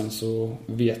grejer. Sen så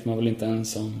vet man väl inte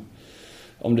ens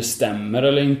om det stämmer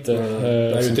eller inte.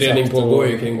 Utredning pågår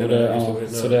ju kring det.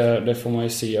 Så det får man ju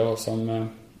se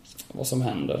vad som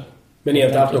händer. Men ni har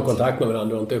inte haft någon kontakt med varandra?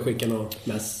 Du har inte skickat något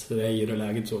mess? Hej, är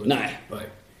läget så? Nej.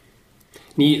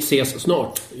 Ni ses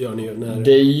snart, gör ni ju, när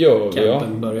det gör vi,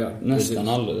 campen börjar. Nästan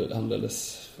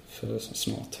alldeles för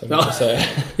snart, höll jag på att säga.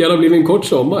 Ja, det har blivit en kort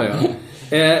sommar, ja.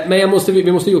 Men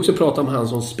vi måste ju också prata om han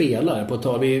som spelar på ett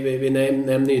tag. Vi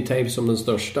nämner ju Taves som den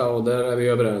största, och där är vi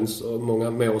överens, och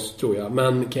många med oss tror jag.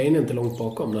 Men Kane är inte långt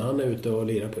bakom när han är ute och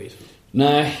lirar på isen.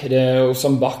 Nej, och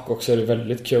som back också är det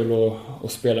väldigt kul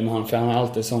att spela med han. För han är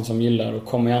alltid sån som gillar att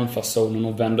komma i anfallszonen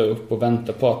och vända upp och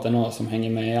vänta på att det är några som hänger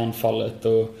med i anfallet.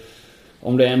 Och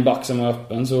om det är en back som är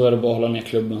öppen så är det bara att hålla ner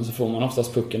klubben, så får man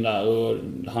oftast pucken där. Och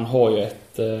han har ju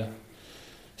ett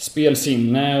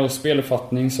spelsinne och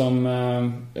speluppfattning som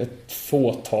ett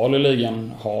fåtal i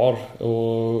ligan har.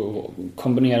 Och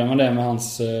kombinerar man det med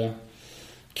hans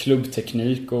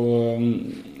klubbteknik, och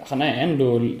han är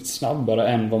ändå snabbare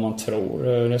än vad man tror.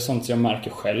 Det är sånt jag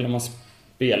märker själv när man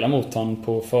spelar mot han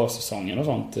på försäsongen och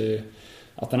sånt,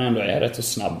 att han ändå är rätt så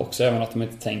snabb också, även att de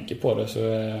inte tänker på det. Så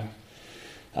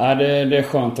det är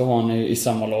skönt att ha han i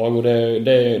samma lag, och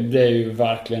det är ju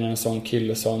verkligen en sån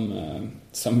kille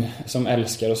som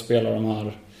älskar att spela de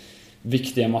här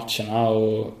viktiga matcherna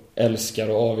och älskar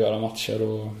att avgöra matcher.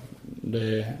 Och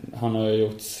han har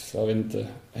gjort, jag vet inte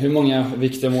hur många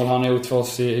viktiga mål han har gjort för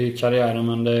oss i karriären,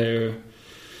 men det är ju,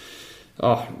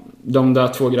 de där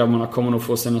 2 grabbarna kommer nog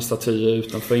få sina statyer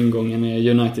utanför ingången i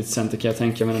United Center, kan jag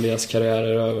tänka mig, när deras karriär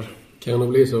är över. Kan det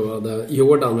bli så där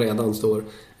Jordan redan står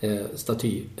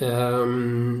staty.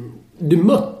 Du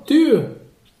mötte ju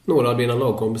några av dina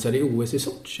lagkompisar i OS i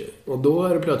Sochi, och då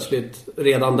är det plötsligt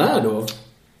redan där då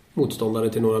motståndare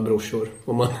till några brorsor,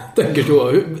 om man tänker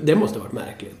så. Det måste ha varit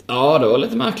märkligt. Ja, det var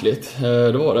lite märkligt,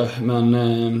 det var det.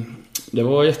 Men det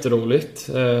var jätteroligt,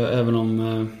 även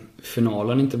om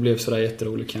finalen inte blev så där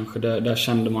jätterolig kanske. Där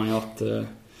kände man ju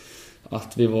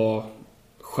att vi var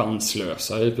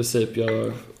chanslösa i princip.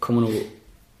 Jag kommer nog,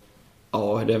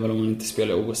 det är väl om man inte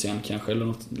spelar OS igen kanske, eller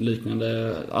något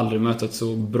liknande. Aldrig mött ett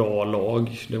så bra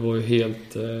lag. Det var ju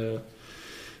helt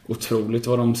otroligt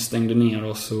vad de stängde ner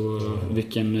oss och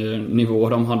vilken nivå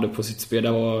de hade på sitt spel.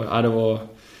 Det var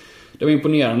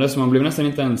imponerande, så man blev nästan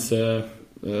inte ens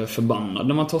förbannad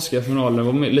när man torskade finalen. Det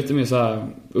var lite mer så här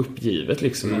uppgivet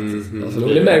liksom. Alltså,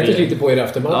 det märktes lite på er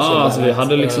efter matchen. Ja, alltså vi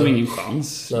hade liksom ingen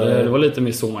chans. Det var lite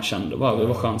mer så man kände bara. Vi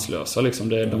var chanslösa liksom.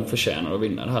 De förtjänar att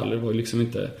vinna det här. Det var liksom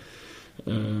inte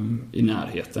i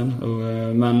närheten.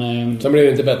 Men sen blev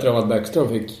det inte bättre av att Bäckström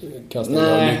fick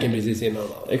kasta micken precis innan.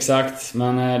 Exakt,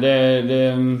 men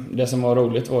det som var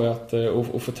roligt var ju att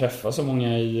få träffa så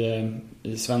många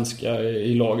i svenska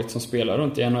i laget som spelar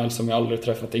runt i NHL som jag aldrig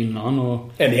träffat innan. Och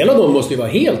en del av dem måste ju vara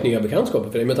helt nya bekantskaper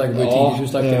för dig med tanke på hur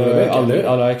starkt det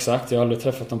var. Exakt, jag har aldrig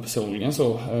träffat dem personligen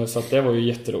så att det var ju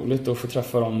jätteroligt att få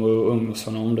träffa dem och umgås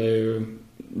med dem.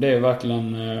 Det är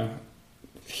verkligen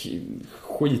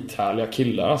skithärliga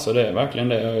killar, alltså det är verkligen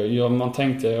det. Man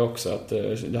tänkte också att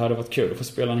det hade varit kul att få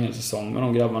spela en hel säsong med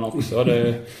de grabbarna också.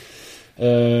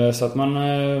 Så att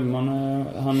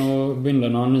han och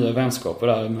Bynderna har nya vänskaper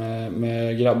där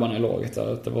med grabbarna i laget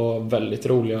där. Att det var väldigt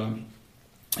roliga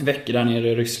veckor där nere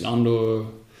i Ryssland, och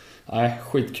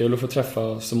skitkul att få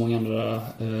träffa så många andra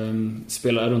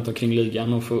spelare runt omkring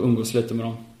ligan och få umgås lite med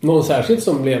dem. Någon särskilt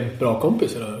som blev bra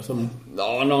kompisar där?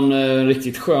 Ja, någon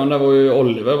riktigt skön där var ju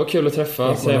Oliver. Var kul att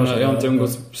träffa. Jag har inte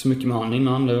umgås så mycket med han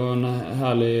innan. Det var en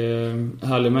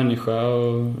härlig människa,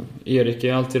 och Erik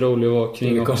är alltid rolig att vara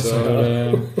kring också.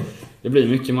 Det blir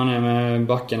mycket, man är med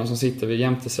backarna som sitter vid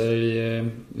jämte sig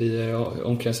vid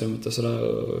omklädningsrummet och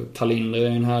sådär. Talinder är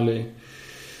en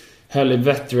härlig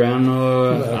veteran,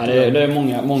 och det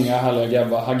är många härliga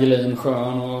grabbar. Hagelin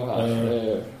skön och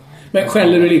Men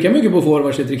skäller du lika mycket på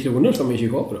forwards i 3 Kronor som i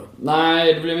Chicago då?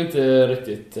 Nej, det blev inte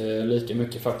riktigt lika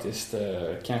mycket faktiskt.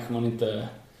 Kanske man inte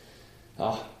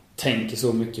tänker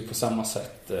så mycket på samma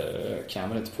sätt, kan jag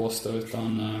väl inte påstå,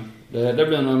 utan det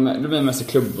blir mest i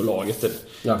klubbolaget.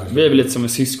 Det blir väl lite som en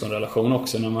syskonrelation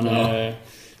också när man är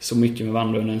så mycket med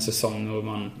varandra under en säsong, och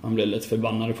man blir lite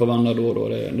förbannade på varandra då och då.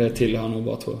 Det tillhör nog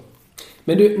bara två.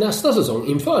 Men du, inför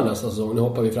nästa säsong, nu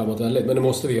hoppar vi framåt väldigt, men det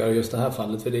måste vi göra just det här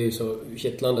fallet, för det är ju så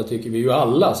kittlande, tycker vi ju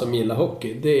alla som gillar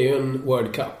hockey. Det är ju en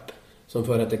World Cup som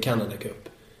förr hette Canada Cup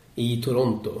i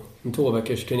Toronto. En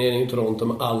 2-veckors turnering i Toronto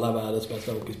med alla världens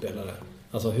bästa hockeyspelare.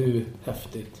 Alltså hur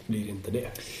häftigt blir inte det?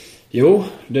 Jo,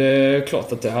 det är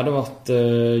klart att det hade varit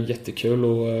jättekul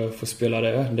att få spela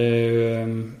det. Det är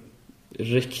ju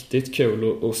riktigt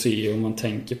kul att se, om man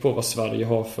tänker på vad Sverige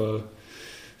har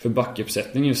För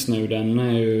backuppsättning just nu, den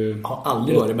är ju... Har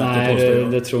aldrig varit bättre. Nej,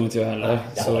 det tror inte jag heller.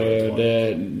 Så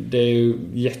det är ju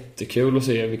jättekul att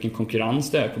se vilken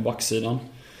konkurrens det är på backsidan.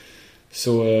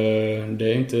 Så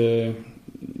det är inte...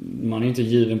 Man är inte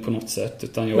given på något sätt.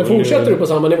 Utan men fortsätter du på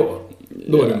samma nivå?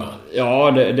 Då är du med.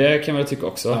 Ja, det kan jag tycka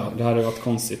också. Ja. Det hade varit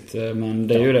konstigt. Men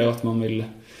det är ju det att man vill...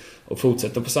 Och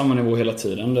fortsätta på samma nivå hela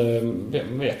tiden. Det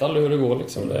vet aldrig hur det går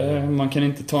liksom. Man kan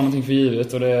inte ta någonting för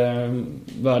givet. Och det är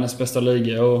världens bästa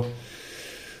liga. Och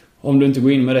om du inte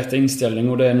går in med rätt inställning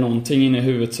och det är någonting inne i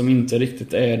huvudet som inte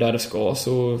riktigt är där det ska,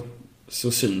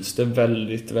 så syns det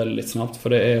väldigt, väldigt snabbt. För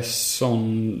det är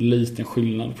sån liten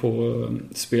skillnad på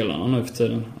spelarna nu för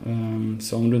tiden.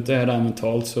 Så om du inte är där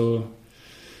mentalt så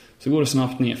går det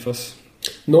snabbt ner för oss.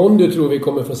 Någon du tror vi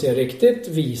kommer få se riktigt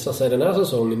visa sig den här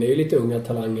säsongen, det är ju lite unga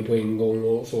talanger på ingång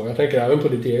och så. Jag tänker även på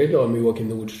ditt eget lag med Joakim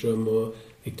Nordström och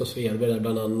Viktor Svedberg där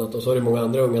bland annat. Och så är det många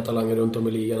andra unga talanger runt om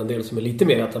i ligan, en del som är lite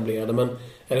mer etablerade. Men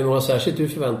är det några särskilt du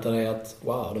förväntar dig att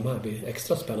wow, de här blir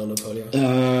extra spännande att följa?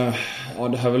 Ja,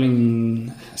 det här är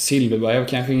väl Silverberg är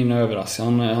kanske ingen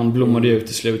överraskning. Han blommade ut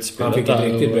i slutspelet. Han fick ett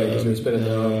riktigt bra i slutspelet.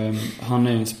 Han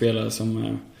är en spelare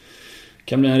som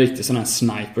kan bli en riktig sån här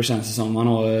sniper, känns det som. Han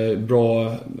har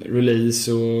bra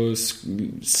release och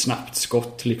snabbt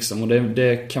skott liksom. Och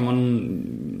det kan man...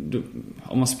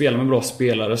 Om man spelar med bra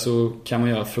spelare så kan man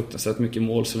göra fruktansvärt mycket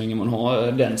mål så länge man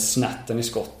har den snatten i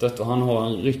skottet. Och han har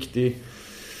en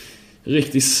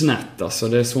riktig snatt alltså.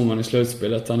 Det såg man i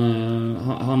slutspelet.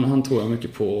 Han tror jag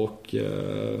mycket på och...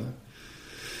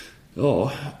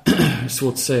 Ja,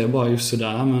 svårt att säga bara just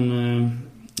sådär, men...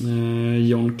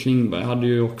 John Klingberg hade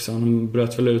ju också, han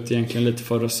bröt väl ut egentligen lite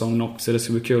förra säsongen också. Det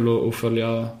ska bli kul att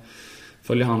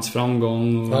följa hans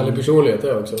framgång och... Härlig personlighet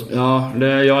det också. Ja,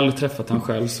 jag har aldrig träffat han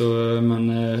själv så, men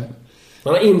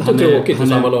han har inte tråkigt i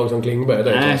samma lag som Klingberg,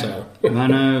 det kan jag säga.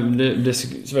 Men det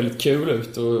ser väldigt kul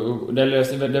ut och det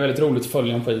är väldigt roligt att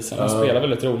följa honom på isen. Han spelar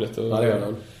väldigt roligt och, ja, det gör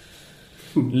han.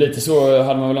 Lite så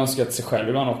hade man väl önskat sig själv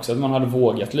ibland också, att man hade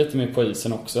vågat lite mer på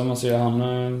isen också. Man ser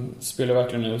han spelar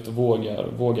verkligen ut och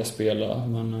vågar spela.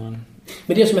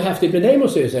 Men det som är häftigt med dig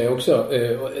måste jag säga också,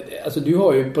 alltså du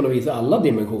har ju på något vis alla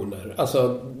dimensioner.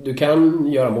 Alltså du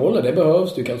kan göra mål när det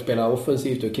behövs, du kan spela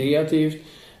offensivt och kreativt,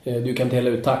 du kan dela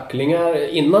ut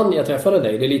tacklingar. Innan jag träffade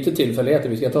dig, det är lite tillfälligheter,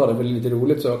 vi ska ta det för det är lite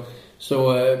roligt,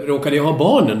 så råkade jag ha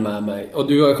barnen med mig. Och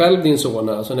du har själv din son.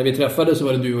 Alltså när vi träffades så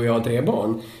var det du och jag 3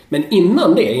 barn. Men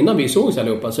innan vi sågs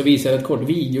allihopa så visade jag ett kort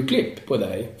videoklipp på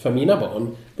dig för mina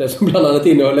barn. Det som bland annat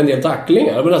innehöll en del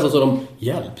tacklingar. Det var nästan så de,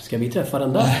 hjälp, ska vi träffa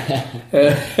den där?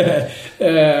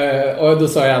 Och då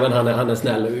sa jag, men han är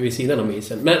snäll vid sidan om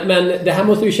isen. Men det här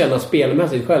måste ju kännas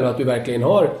spelmässigt själv, att du verkligen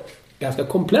har ganska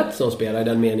komplett som spelare i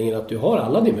den meningen att du har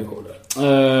alla dimensioner.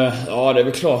 Ja, det är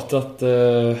väl klart att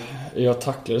jag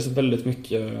tacklades väldigt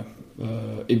mycket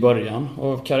i början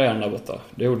av karriären där borta.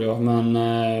 Det gjorde jag. Men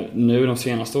nu de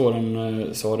senaste åren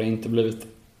så har det inte blivit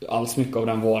alls mycket av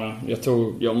den varan. Jag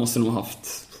tror jag måste nog haft...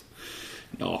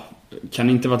 Ja, kan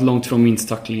inte varit långt från minst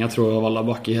tackling. Jag tror jag av alla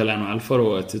back i hela NHL förra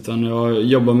året. Utan jag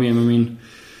jobbar mer med min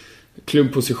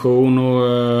klubbposition och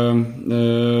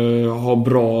har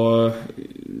bra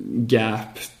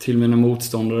gap till mina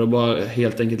motståndare och bara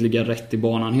helt enkelt ligga rätt i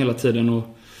banan hela tiden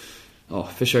och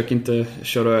försök inte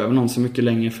köra över någon så mycket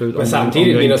längre. Men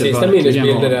samtidigt, mina sista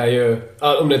minnesbilder är ju,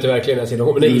 om det inte verkligen är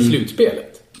situation, men det är i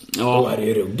slutspelet. Då är det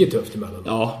ju ruggigt tufft emellan.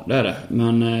 Ja, det är det.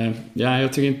 Men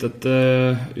jag tycker inte att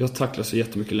jag tacklar så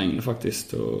jättemycket längre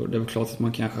faktiskt. Och det är väl klart att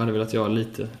man kanske hade velat göra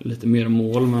lite mer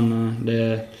mål, men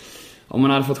om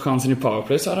man hade fått chansen i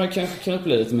powerplay så hade det kanske kunnat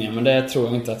bli lite mer. Men det tror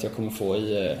jag inte att jag kommer få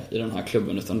i den här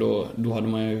klubben. Utan då hade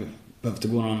man ju behövt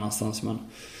gå någon annanstans. Men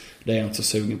det är jag inte så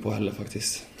sugen på heller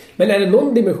faktiskt. Men är det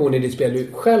någon dimension i ditt spel du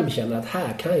själv känner att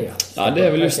här kan jag? Ja, det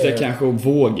är väl just det kanske att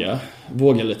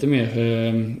våga lite mer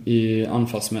i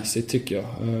anfallsmässigt tycker jag.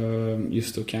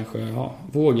 Just då kanske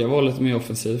våga vara lite mer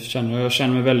offensiv. Jag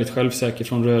känner mig väldigt självsäker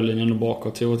från rörlinjen och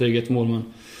bakåt till vårt eget mål. Men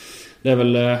det är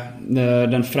väl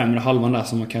den främre halvan där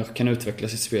som man kanske kan utveckla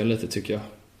sitt spel lite tycker jag.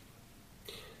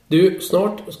 Du,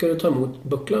 snart ska du ta emot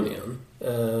bucklan igen.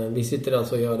 Vi sitter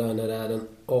alltså och gör det här när det är den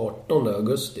 18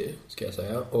 augusti ska jag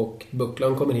säga. Och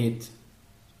bucklan kommer hit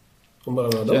om bara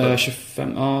några dagar. 25,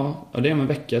 det är om en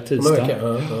vecka, tisdag.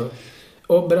 Ja.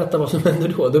 Och berätta vad som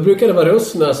händer då. Då brukar det vara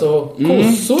Russnäs och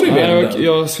kossor i benen.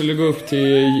 Jag skulle gå upp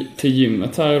till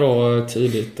gymmet här då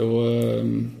tidigt och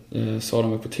sa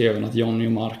de på tvn att Johnny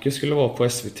och Marcus skulle vara på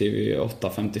SVT vid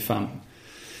 8:55.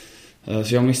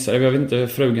 Så jag missade det. Jag vet inte,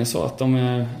 frugan sa att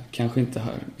de kanske inte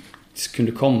här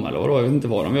kunde komma eller vad då. Jag vet inte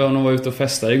vad de var ute och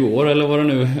festade igår eller vad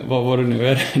det nu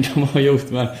är de har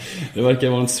gjort, men det verkar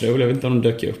vara en strul. Jag vet inte om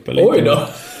de dök upp eller Oj då!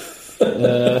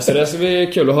 Så det ska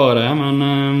bli kul att höra.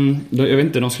 Men jag vet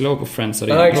inte, de skulle ha på Friends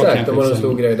Arena. Ja, exakt, de har en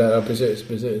stor grej där, precis.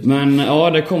 Men ja,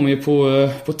 det kommer ju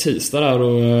på tisdag där.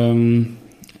 Och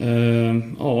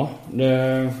ja,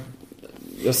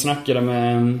 jag snackade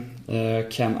med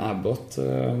Cam Abbott,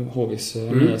 HVs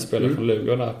nya spelare från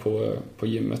Luleå där på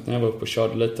gymmet när jag var uppe och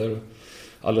körde lite. Och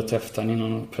aldrig träffat han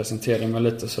innan och presenterade mig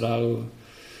lite och sådär. Och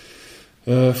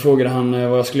frågade han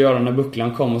vad jag skulle göra när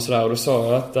bucklan kom och sådär. Och då sa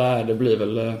jag att det blir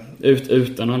väl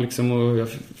utan liksom, och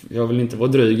jag vill inte vara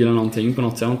dryg eller någonting på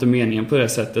något sätt. Jag har inte meningen på det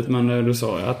sättet. Men då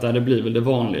sa jag att det blir väl det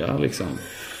vanliga liksom.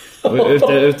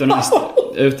 Utan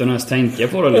att ens tänka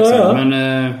på det liksom. Ja. Men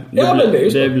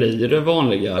det blir det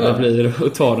vanliga. Det blir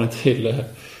att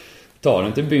ta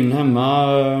den till byn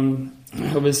hemma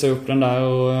och visa upp den där.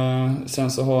 Och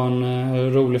sen så ha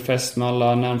en rolig fest med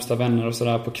alla närmsta vänner och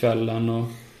sådär på kvällen.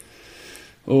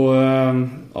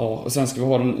 Och sen ska vi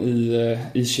ha den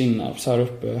i Kinnarps här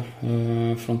uppe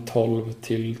från 12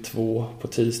 till 2 på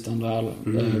tisdagen där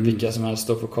vilka som helst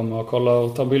då får komma och kolla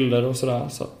och ta bilder och sådär.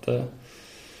 Så att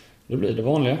det blir det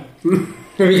vanliga.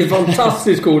 Vilket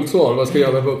fantastiskt coolt svar. Vad ska jag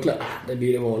göra med bucklan? Det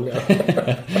blir det vanliga.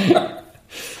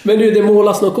 Men du, det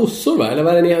målas några kossor va? Eller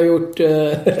vad är det ni har gjort?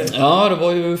 Ja, det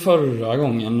var ju förra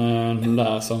gången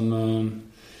där som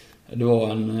det var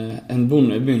en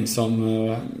bonde i byn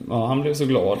som han blev så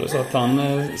glad så att han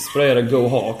sprayade Go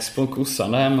Hawks på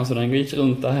kossan där hemma, så den gick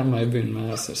runt där hemma i byn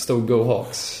med stod Go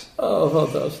Hawks. Ja,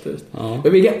 fantastiskt. Ja.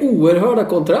 Men vilka oerhörda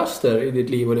kontraster i ditt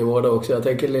liv och din vardag också. Jag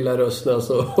tänker lilla Röstnäs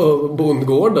och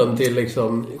bondgården till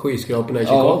liksom skyskraporna i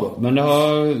Chicago. Ja, men det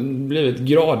har blivit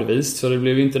gradvis, så det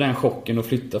blev inte den chocken att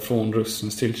flytta från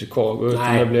Röstnäs till Chicago.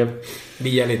 Utan det blev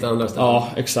via lite andra ställen. Ja,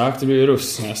 exakt. Det blev ju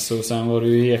Röstnäs och sen var det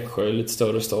ju Eksjö, lite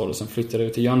större stad, och sen flyttade vi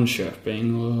till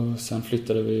Jönköping och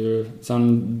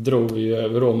sen drog vi ju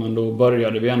över då, men då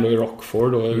började vi ändå i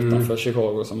Rockford då utanför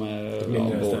Chicago som är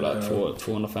båda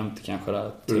 250 kanske där,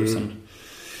 1000.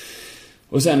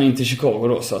 Och sen in till Chicago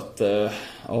då, så att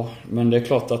men det är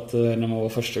klart att när man var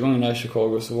första gången där i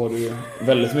Chicago så var det ju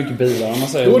väldigt mycket bilar om man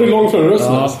säger. Då var det långt från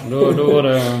Röstnäs. Ja, då var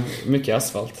det mycket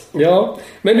asfalt. Ja,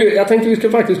 men du, jag tänkte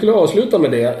vi skulle avsluta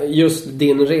med det. Just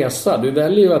din resa. Du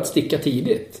väljer ju att sticka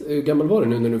tidigt. Hur gammal var du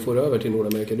nu när du får över till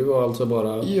Nordamerika? Du var alltså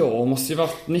bara... Ja, måste ju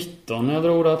varit 19 när jag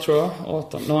drog där, tror jag.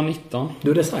 18, ja, 19. Du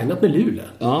hade signat med Luleå?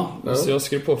 Ja, så jag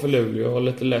skrev på för Luleå. Jag var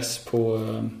lite less på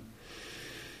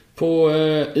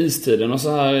istiden och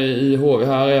så här i HV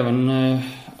här. Även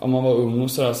om man var ung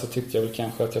och så tyckte jag väl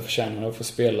kanske att jag förtjänade att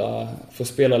få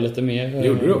spela lite mer. Det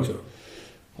gjorde du också?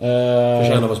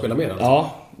 Förtjänade att spela mer alltså?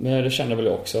 Ja, men det kände väl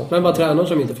jag också. Men vad tränaren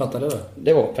som inte fattade det?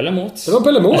 Det var Pelle Mårts. Det var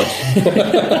Pelle Mårts?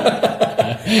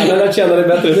 Han hade känna det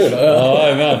bättre nu då?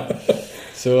 Ja, men.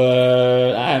 Så,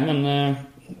 nej men...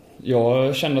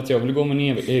 Jag kände att jag ville gå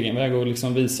min egen väg och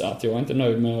liksom visa att jag inte är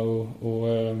nöjd med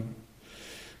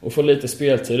och få lite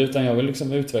speltid, utan jag vill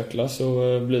liksom utvecklas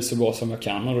och bli så bra som jag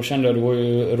kan. Och då kände jag, då var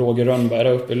ju Roger Rönnberg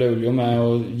där uppe i Luleå med,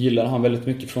 och gillade han väldigt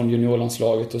mycket från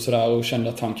juniorlandslaget och sådär, och kände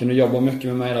att han kunde jobba mycket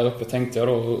med mig där uppe, tänkte jag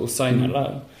då, och signade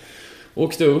där.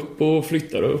 Åkte upp och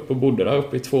flyttade upp och bodde där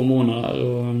uppe i 2 månader.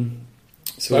 Och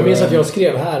så, jag minns att jag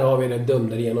skrev, här har vi det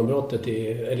dunder genombrottet i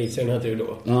elitserien heter det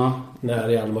då. Ja. När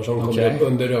Hjalmarsson kom upp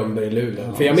under Rönnberg i Luleå.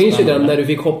 Ja, för jag minns ju den när du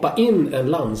fick hoppa in en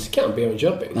landskamp i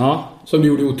Jönköping. Ja. Som du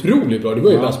gjorde otroligt bra. Du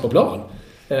var ju bäst på plan.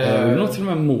 Jag gjorde nog till och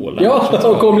med mål. Ja,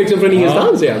 han kom liksom från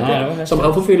ingenstans egentligen. Ja, som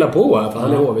han får fylla på här, för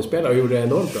han är HV-spelare och gjorde det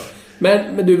enormt bra.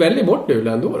 Men du väljer bort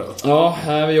Luleå ändå då? Ja,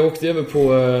 vi åkte över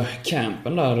på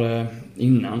campen där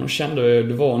innan och kände,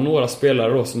 det var några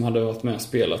spelare då som hade varit med och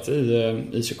spelat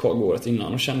i Chicago året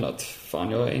innan, och kände att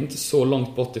fan, jag är inte så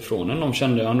långt bort ifrån den. De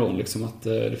kände ändå liksom att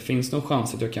det finns någon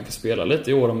chans att jag kan få spela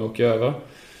lite i år om jag åker över.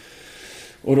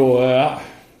 Och då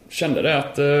kände det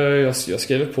att jag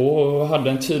skrev på och hade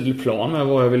en tydlig plan med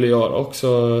vad jag ville göra också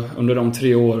under de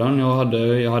 3 åren.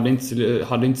 Jag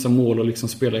hade inte som mål att liksom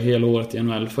spela hela året i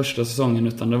NHL första säsongen,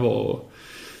 utan det var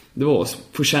att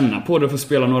få känna på det, få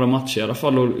spela några matcher i alla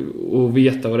fall, och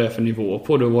veta vad det är för nivå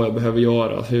på det och vad jag behöver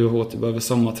göra, hur hårt jag behöver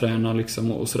sommarträna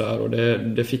liksom, och sådär. Och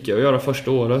det fick jag göra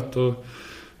första året, och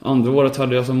andra året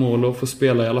hade jag som mål att få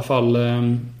spela i alla fall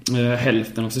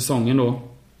hälften av säsongen då.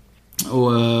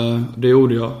 Och det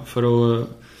gjorde jag för att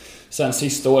sen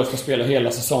sista året få spela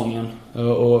hela säsongen,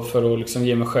 och för att liksom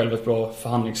ge mig själv ett bra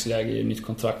förhandlingsläge i nytt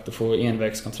kontrakt och få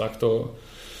envägskontrakt. Och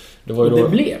Det var ju det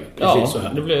blev precis så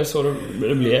här. Det blev så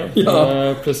det blev.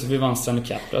 Ja. Plötsligt vi vann Stanley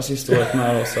Cup där sista året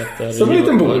med oss. Som en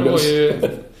liten bonus. Det var ju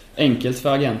enkelt för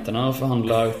agenterna att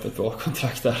förhandla upp ett bra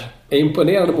kontrakt där.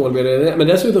 Imponerande mål med det. Men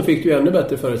dessutom fick du ju ännu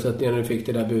bättre förutsättningar när du fick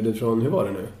det där budet från, hur var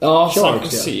det nu? Ja,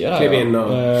 Sharks, klev in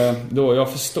och... Då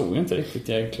jag förstod inte riktigt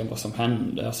egentligen vad som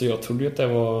hände. Alltså jag trodde det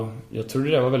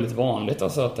var väldigt vanligt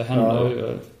alltså att det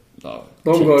hände. Ja,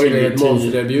 de gav ju ett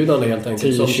monstererbjudande helt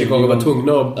enkelt som Chicago var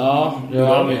tvungna att... Ja,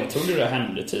 men jag trodde det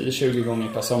hände 10-20 gånger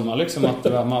per sommar liksom att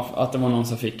det var någon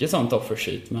som fick ett sånt offer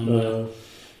sheet. Men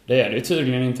det är det ju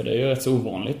tydligen inte. Det är ju rätt så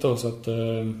ovanligt då så att...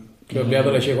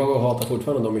 Klubbledarna i Chicago hatar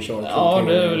fortfarande dem i Sharks. Ja,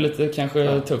 det är lite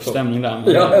kanske tuff stämning där.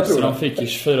 Men jag tror så de fick ju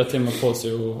 24 timmar på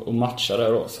sig och matcha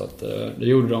där då. Så att det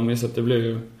gjorde de ju så att det blev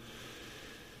ju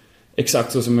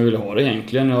exakt så som jag ville ha det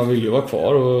egentligen. Jag ville ju vara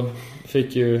kvar och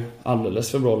fick ju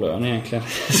alldeles för bra lön egentligen.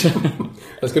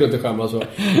 Jag skulle inte skämmas så.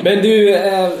 Men du,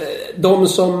 de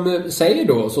som säger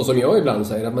då, så som jag ibland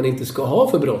säger, att man inte ska ha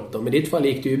för bråttom. I ditt fall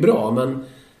gick det ju bra, men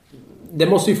det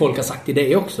måste ju folk ha sagt till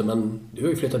dig också. Men du har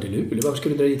ju flyttat till Luleå, varför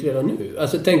skulle du dra dit redan nu?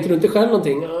 Alltså, tänkte du inte själv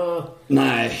någonting?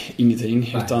 Nej, ingenting.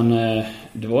 Nej. Utan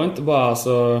det var inte bara,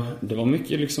 alltså, det var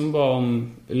mycket liksom bara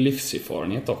om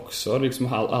livserfarenhet också.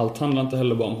 Liksom, allt handlar inte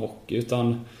heller bara om hockey,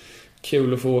 utan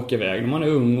kul att få åka iväg när man är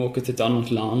ung och åka till ett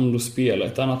annat land och spela i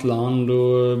ett annat land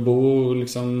och bo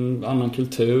liksom annan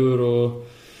kultur och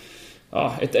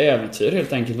ett äventyr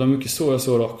helt enkelt. Det var mycket så jag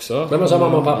såg det också. Men vad sa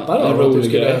mamma och pappa då?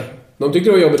 De tyckte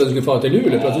det var jobbigt att du skulle fara till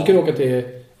Luleå för att du skulle åka till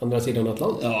andra sidan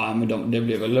Atlanten. Ja, men det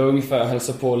blev väl ungefär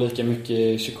hälsa på lika mycket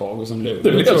i Chicago som Luleå.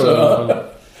 Det blev så.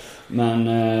 Men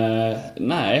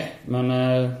nej, men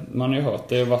man har ju hört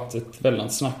det har varit ett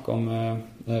väldigt snack om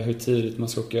hur tidigt man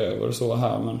ska åka över och så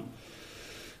här, men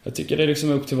jag tycker det är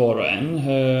liksom upp till var och en.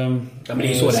 Ja, men det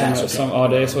är så det är såklart. Ja,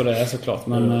 det är så det är såklart.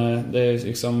 Men det är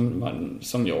liksom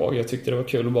som jag tyckte det var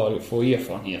kul att bara få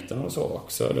erfarenheten och så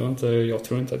också. Det var inte, jag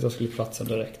tror inte att jag skulle platsa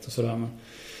direkt och sådär. Men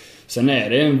sen är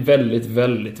det en väldigt,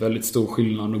 väldigt, väldigt stor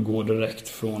skillnad att gå direkt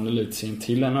från elitserien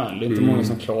till NHL. Det är inte många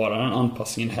som klarar den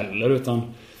anpassningen heller, utan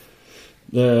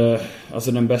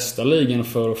alltså den bästa ligan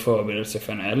för att förbereda sig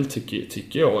för NHL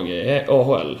tycker jag är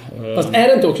AHL. Fast är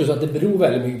det inte också så att det beror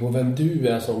väldigt mycket på vem du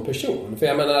är som person? För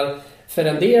jag menar, för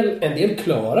en del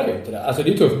klarar ju inte det. Alltså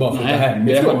det är tufft bara för att ta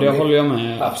hemifrån. Det håller jag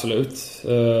med, absolut.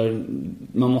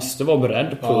 Man måste vara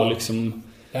beredd på liksom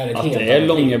att det är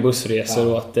långa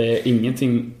bussresor och att det är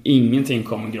ingenting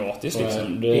kommer gratis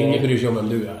liksom. Ingen bryr sig om vem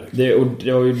du är liksom.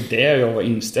 Det var ju det jag var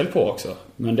inställd på också.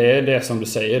 Men det är det som du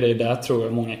säger, det är där tror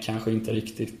jag många kanske inte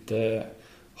riktigt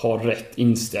har rätt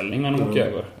inställning när de åker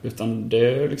över. Utan det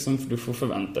är liksom, du får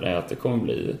förvänta dig att det kommer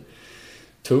bli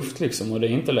tufft liksom, och det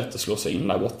är inte lätt att slå sig in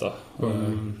där borta.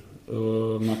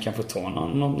 Och man kan få ta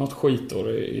något skitår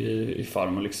i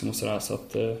farmen liksom och sådär, så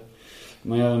att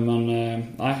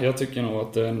nej, jag tycker nog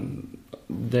att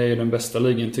det är den bästa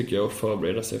ligan tycker jag att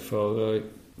förbereda sig för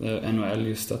NHL,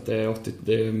 just att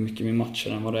det är mycket mer matcher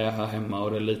än vad det är här hemma,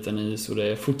 och det är liten is och det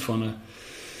är fortfarande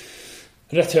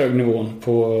rätt hög nivå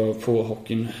på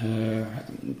hockeyn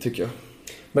tycker jag.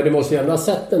 Men du måste ju ändå ha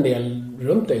sett en del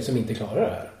runt dig som inte klarar det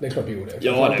här. Det är klart du gjorde.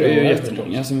 Ja, det är ju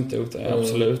jättemånga som inte gjort det,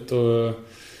 absolut. Och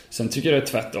sen tycker jag det är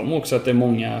tvärtom också, att det är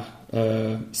många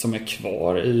som är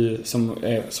kvar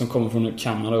som kommer från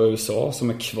Kanada och USA, som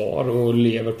är kvar och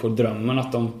lever på drömmen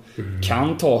att de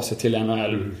kan ta sig till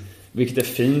NHL. Vilket är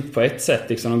fint på ett sätt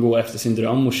liksom, de går efter sin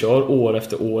dröm och kör år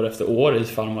efter år efter år i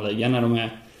farmarligan när de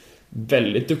är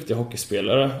väldigt duktiga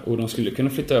hockeyspelare, och de skulle kunna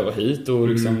flytta över hit och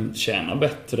liksom tjäna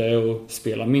bättre och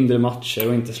spela mindre matcher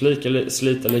och inte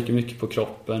slita lika mycket på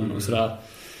kroppen och sådär.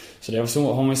 Så det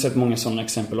har man ju sett många sådana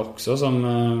exempel också som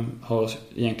har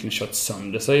egentligen kört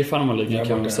sönder sig i farmarligan,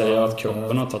 kan man säga, att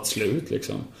kroppen har tagit slut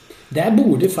liksom. Där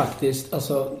borde faktiskt,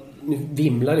 alltså nu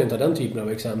vimlar det inte av den typen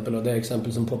av exempel, och det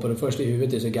exempel som poppade först i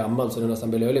huvudet är så gammalt så det nästan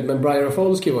blir löjligt. Men Brian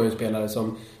Rafalski var ju en spelare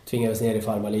som tvingades ner i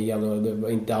farmarligan och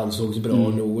det inte ansågs bra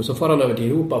nog, och så får han över till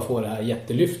Europa och får det här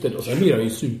jättelyftet och sen blir han ju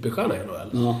superstjärna i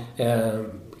NHL.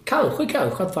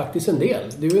 Kanske att faktiskt en del.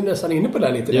 Du är nästan inne på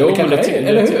det lite. Jo,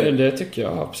 men det tycker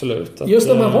jag absolut. Att, just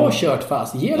när man har kört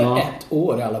fast, ge det 1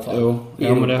 år i alla fall. Jo,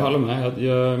 men det håller med.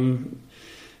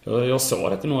 Jag sa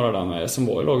det till några där med som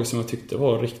var i laget som jag tyckte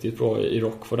var riktigt bra i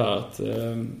Rockford där, att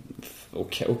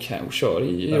och kör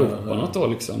i Europa något då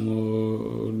liksom,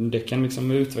 och det kan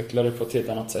liksom utveckla det på ett helt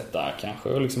annat sätt där kanske,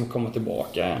 och liksom komma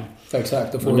tillbaka igen.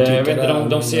 Exakt, och få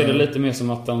de ser det lite mer som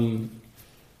att de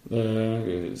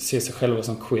ser sig själva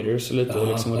som quitters lite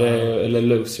liksom, och eller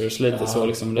losers lite så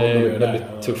liksom, det är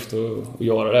väldigt tufft att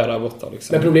göra det där borta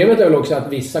liksom. Men problemet är väl också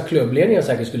att vissa klubbledningar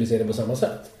säkert skulle se det på samma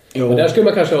sätt. Och där skulle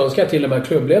man kanske önska till och med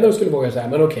klubbledaren skulle våga säga,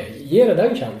 men okej, ge det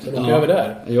den chansen och över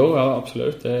där. Jo, ja,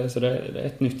 absolut. Så det är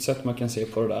ett nytt sätt man kan se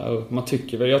på det där. Och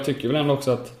jag tycker väl ändå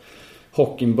också att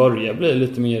hockeyn börjar bli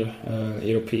lite mer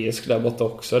europeisk där borta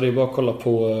också. Det är bara att kolla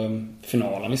på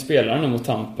finalen vi spelade mot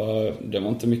Tampa. Det var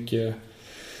inte mycket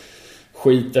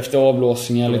skit efter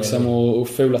avblåsningar liksom, och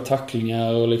fula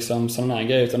tacklingar och liksom sådana här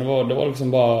grejer, utan det var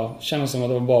liksom bara, kändes som att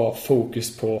det var bara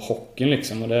fokus på hockeyn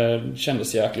liksom, och det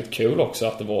kändes jäkligt kul också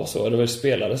att det var så. Det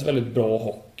spelades väldigt bra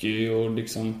hockey och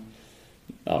liksom,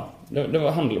 ja, det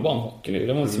handlade bara om hockey.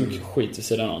 Det var inte så mycket skit i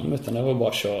sidan om, utan det var bara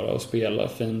att köra och spela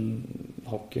fin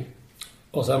hockey.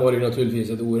 Och sen var det ju naturligtvis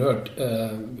ett oerhört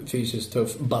fysiskt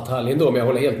tuff batalj ändå, men jag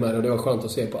håller helt med och det var skönt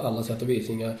att se på alla sätt och vis.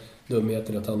 Inga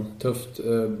dumheter, utan tufft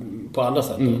på andra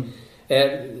sätt.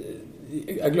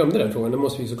 Jag glömde den frågan, det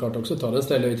måste vi såklart också ta. Den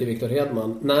ställer vi till Victor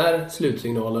Hedman. När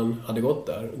slutsignalen hade gått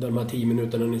där, de här 10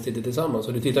 minuterna ni sitter tillsammans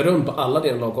och du tittar runt på alla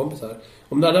dina lagkompisar.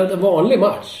 Om det hade varit en vanlig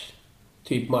match,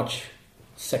 typ match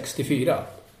 64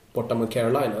 borta mot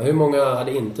Carolina, hur många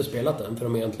hade inte spelat den för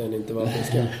de egentligen inte var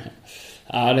friska?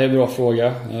 Ja, det är en bra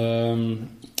fråga.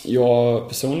 Jag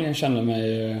personligen kände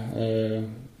mig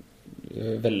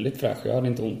väldigt fräsch. Jag hade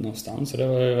inte ont någonstans, så det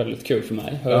var väldigt kul för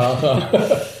mig.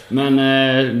 Men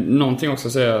någonting också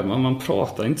att säga, man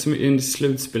pratar inte så mycket i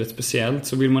slutspelet speciellt,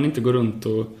 så vill man inte gå runt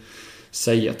och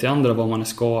säga till andra vad man är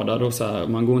skadad och så här.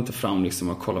 Man går inte fram liksom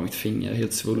och kollar mitt finger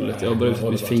helt svullet. Jag har brutit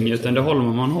mitt finger, utan det håller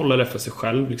man håller det för sig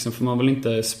själv liksom, för man vill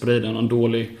inte sprida någon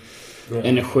dålig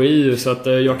energi, så att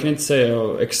jag kan inte säga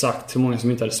exakt hur många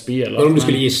som inte hade spelat. Men om du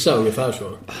skulle gissa ungefär så?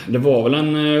 Det var väl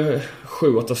en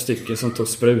 7-8 stycken som tog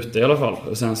spruta i alla fall.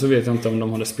 Och sen så vet jag inte om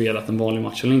de hade spelat en vanlig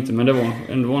match eller inte, men det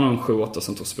var någon 7-8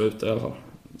 som tog spruta i alla fall.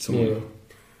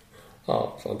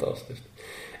 Ja, fantastiskt.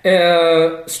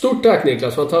 Stort tack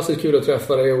Niklas, fantastiskt kul att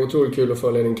träffa dig och otroligt kul att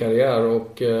följa din karriär,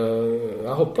 och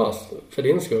jag hoppas för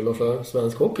din skull och för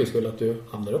svensk hockeys skull att du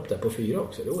hamnar upp där på 4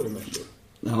 också. Det vore mäktigt.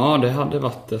 Ja, det hade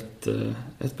varit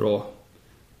ett bra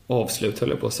avslut, höll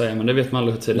jag på att säga, men det vet man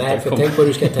aldrig hur tidigt. Nej, för tänk vad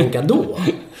du ska tänka då.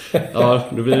 Ja,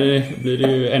 då blir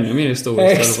det ju ännu mer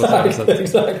historiskt.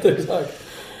 Exakt.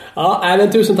 Ja,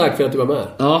 även tusen tack för att du var med.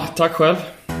 Ja, tack själv.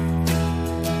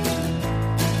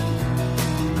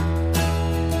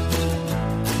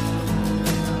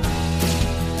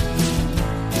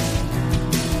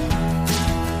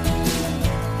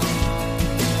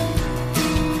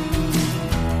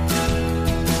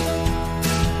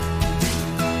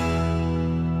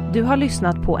 Du har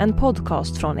lyssnat på en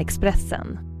podcast från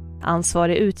Expressen.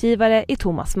 Ansvarig utgivare är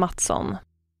Thomas Mattsson.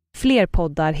 Fler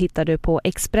poddar hittar du på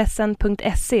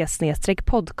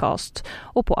expressen.se/podcast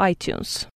och på iTunes.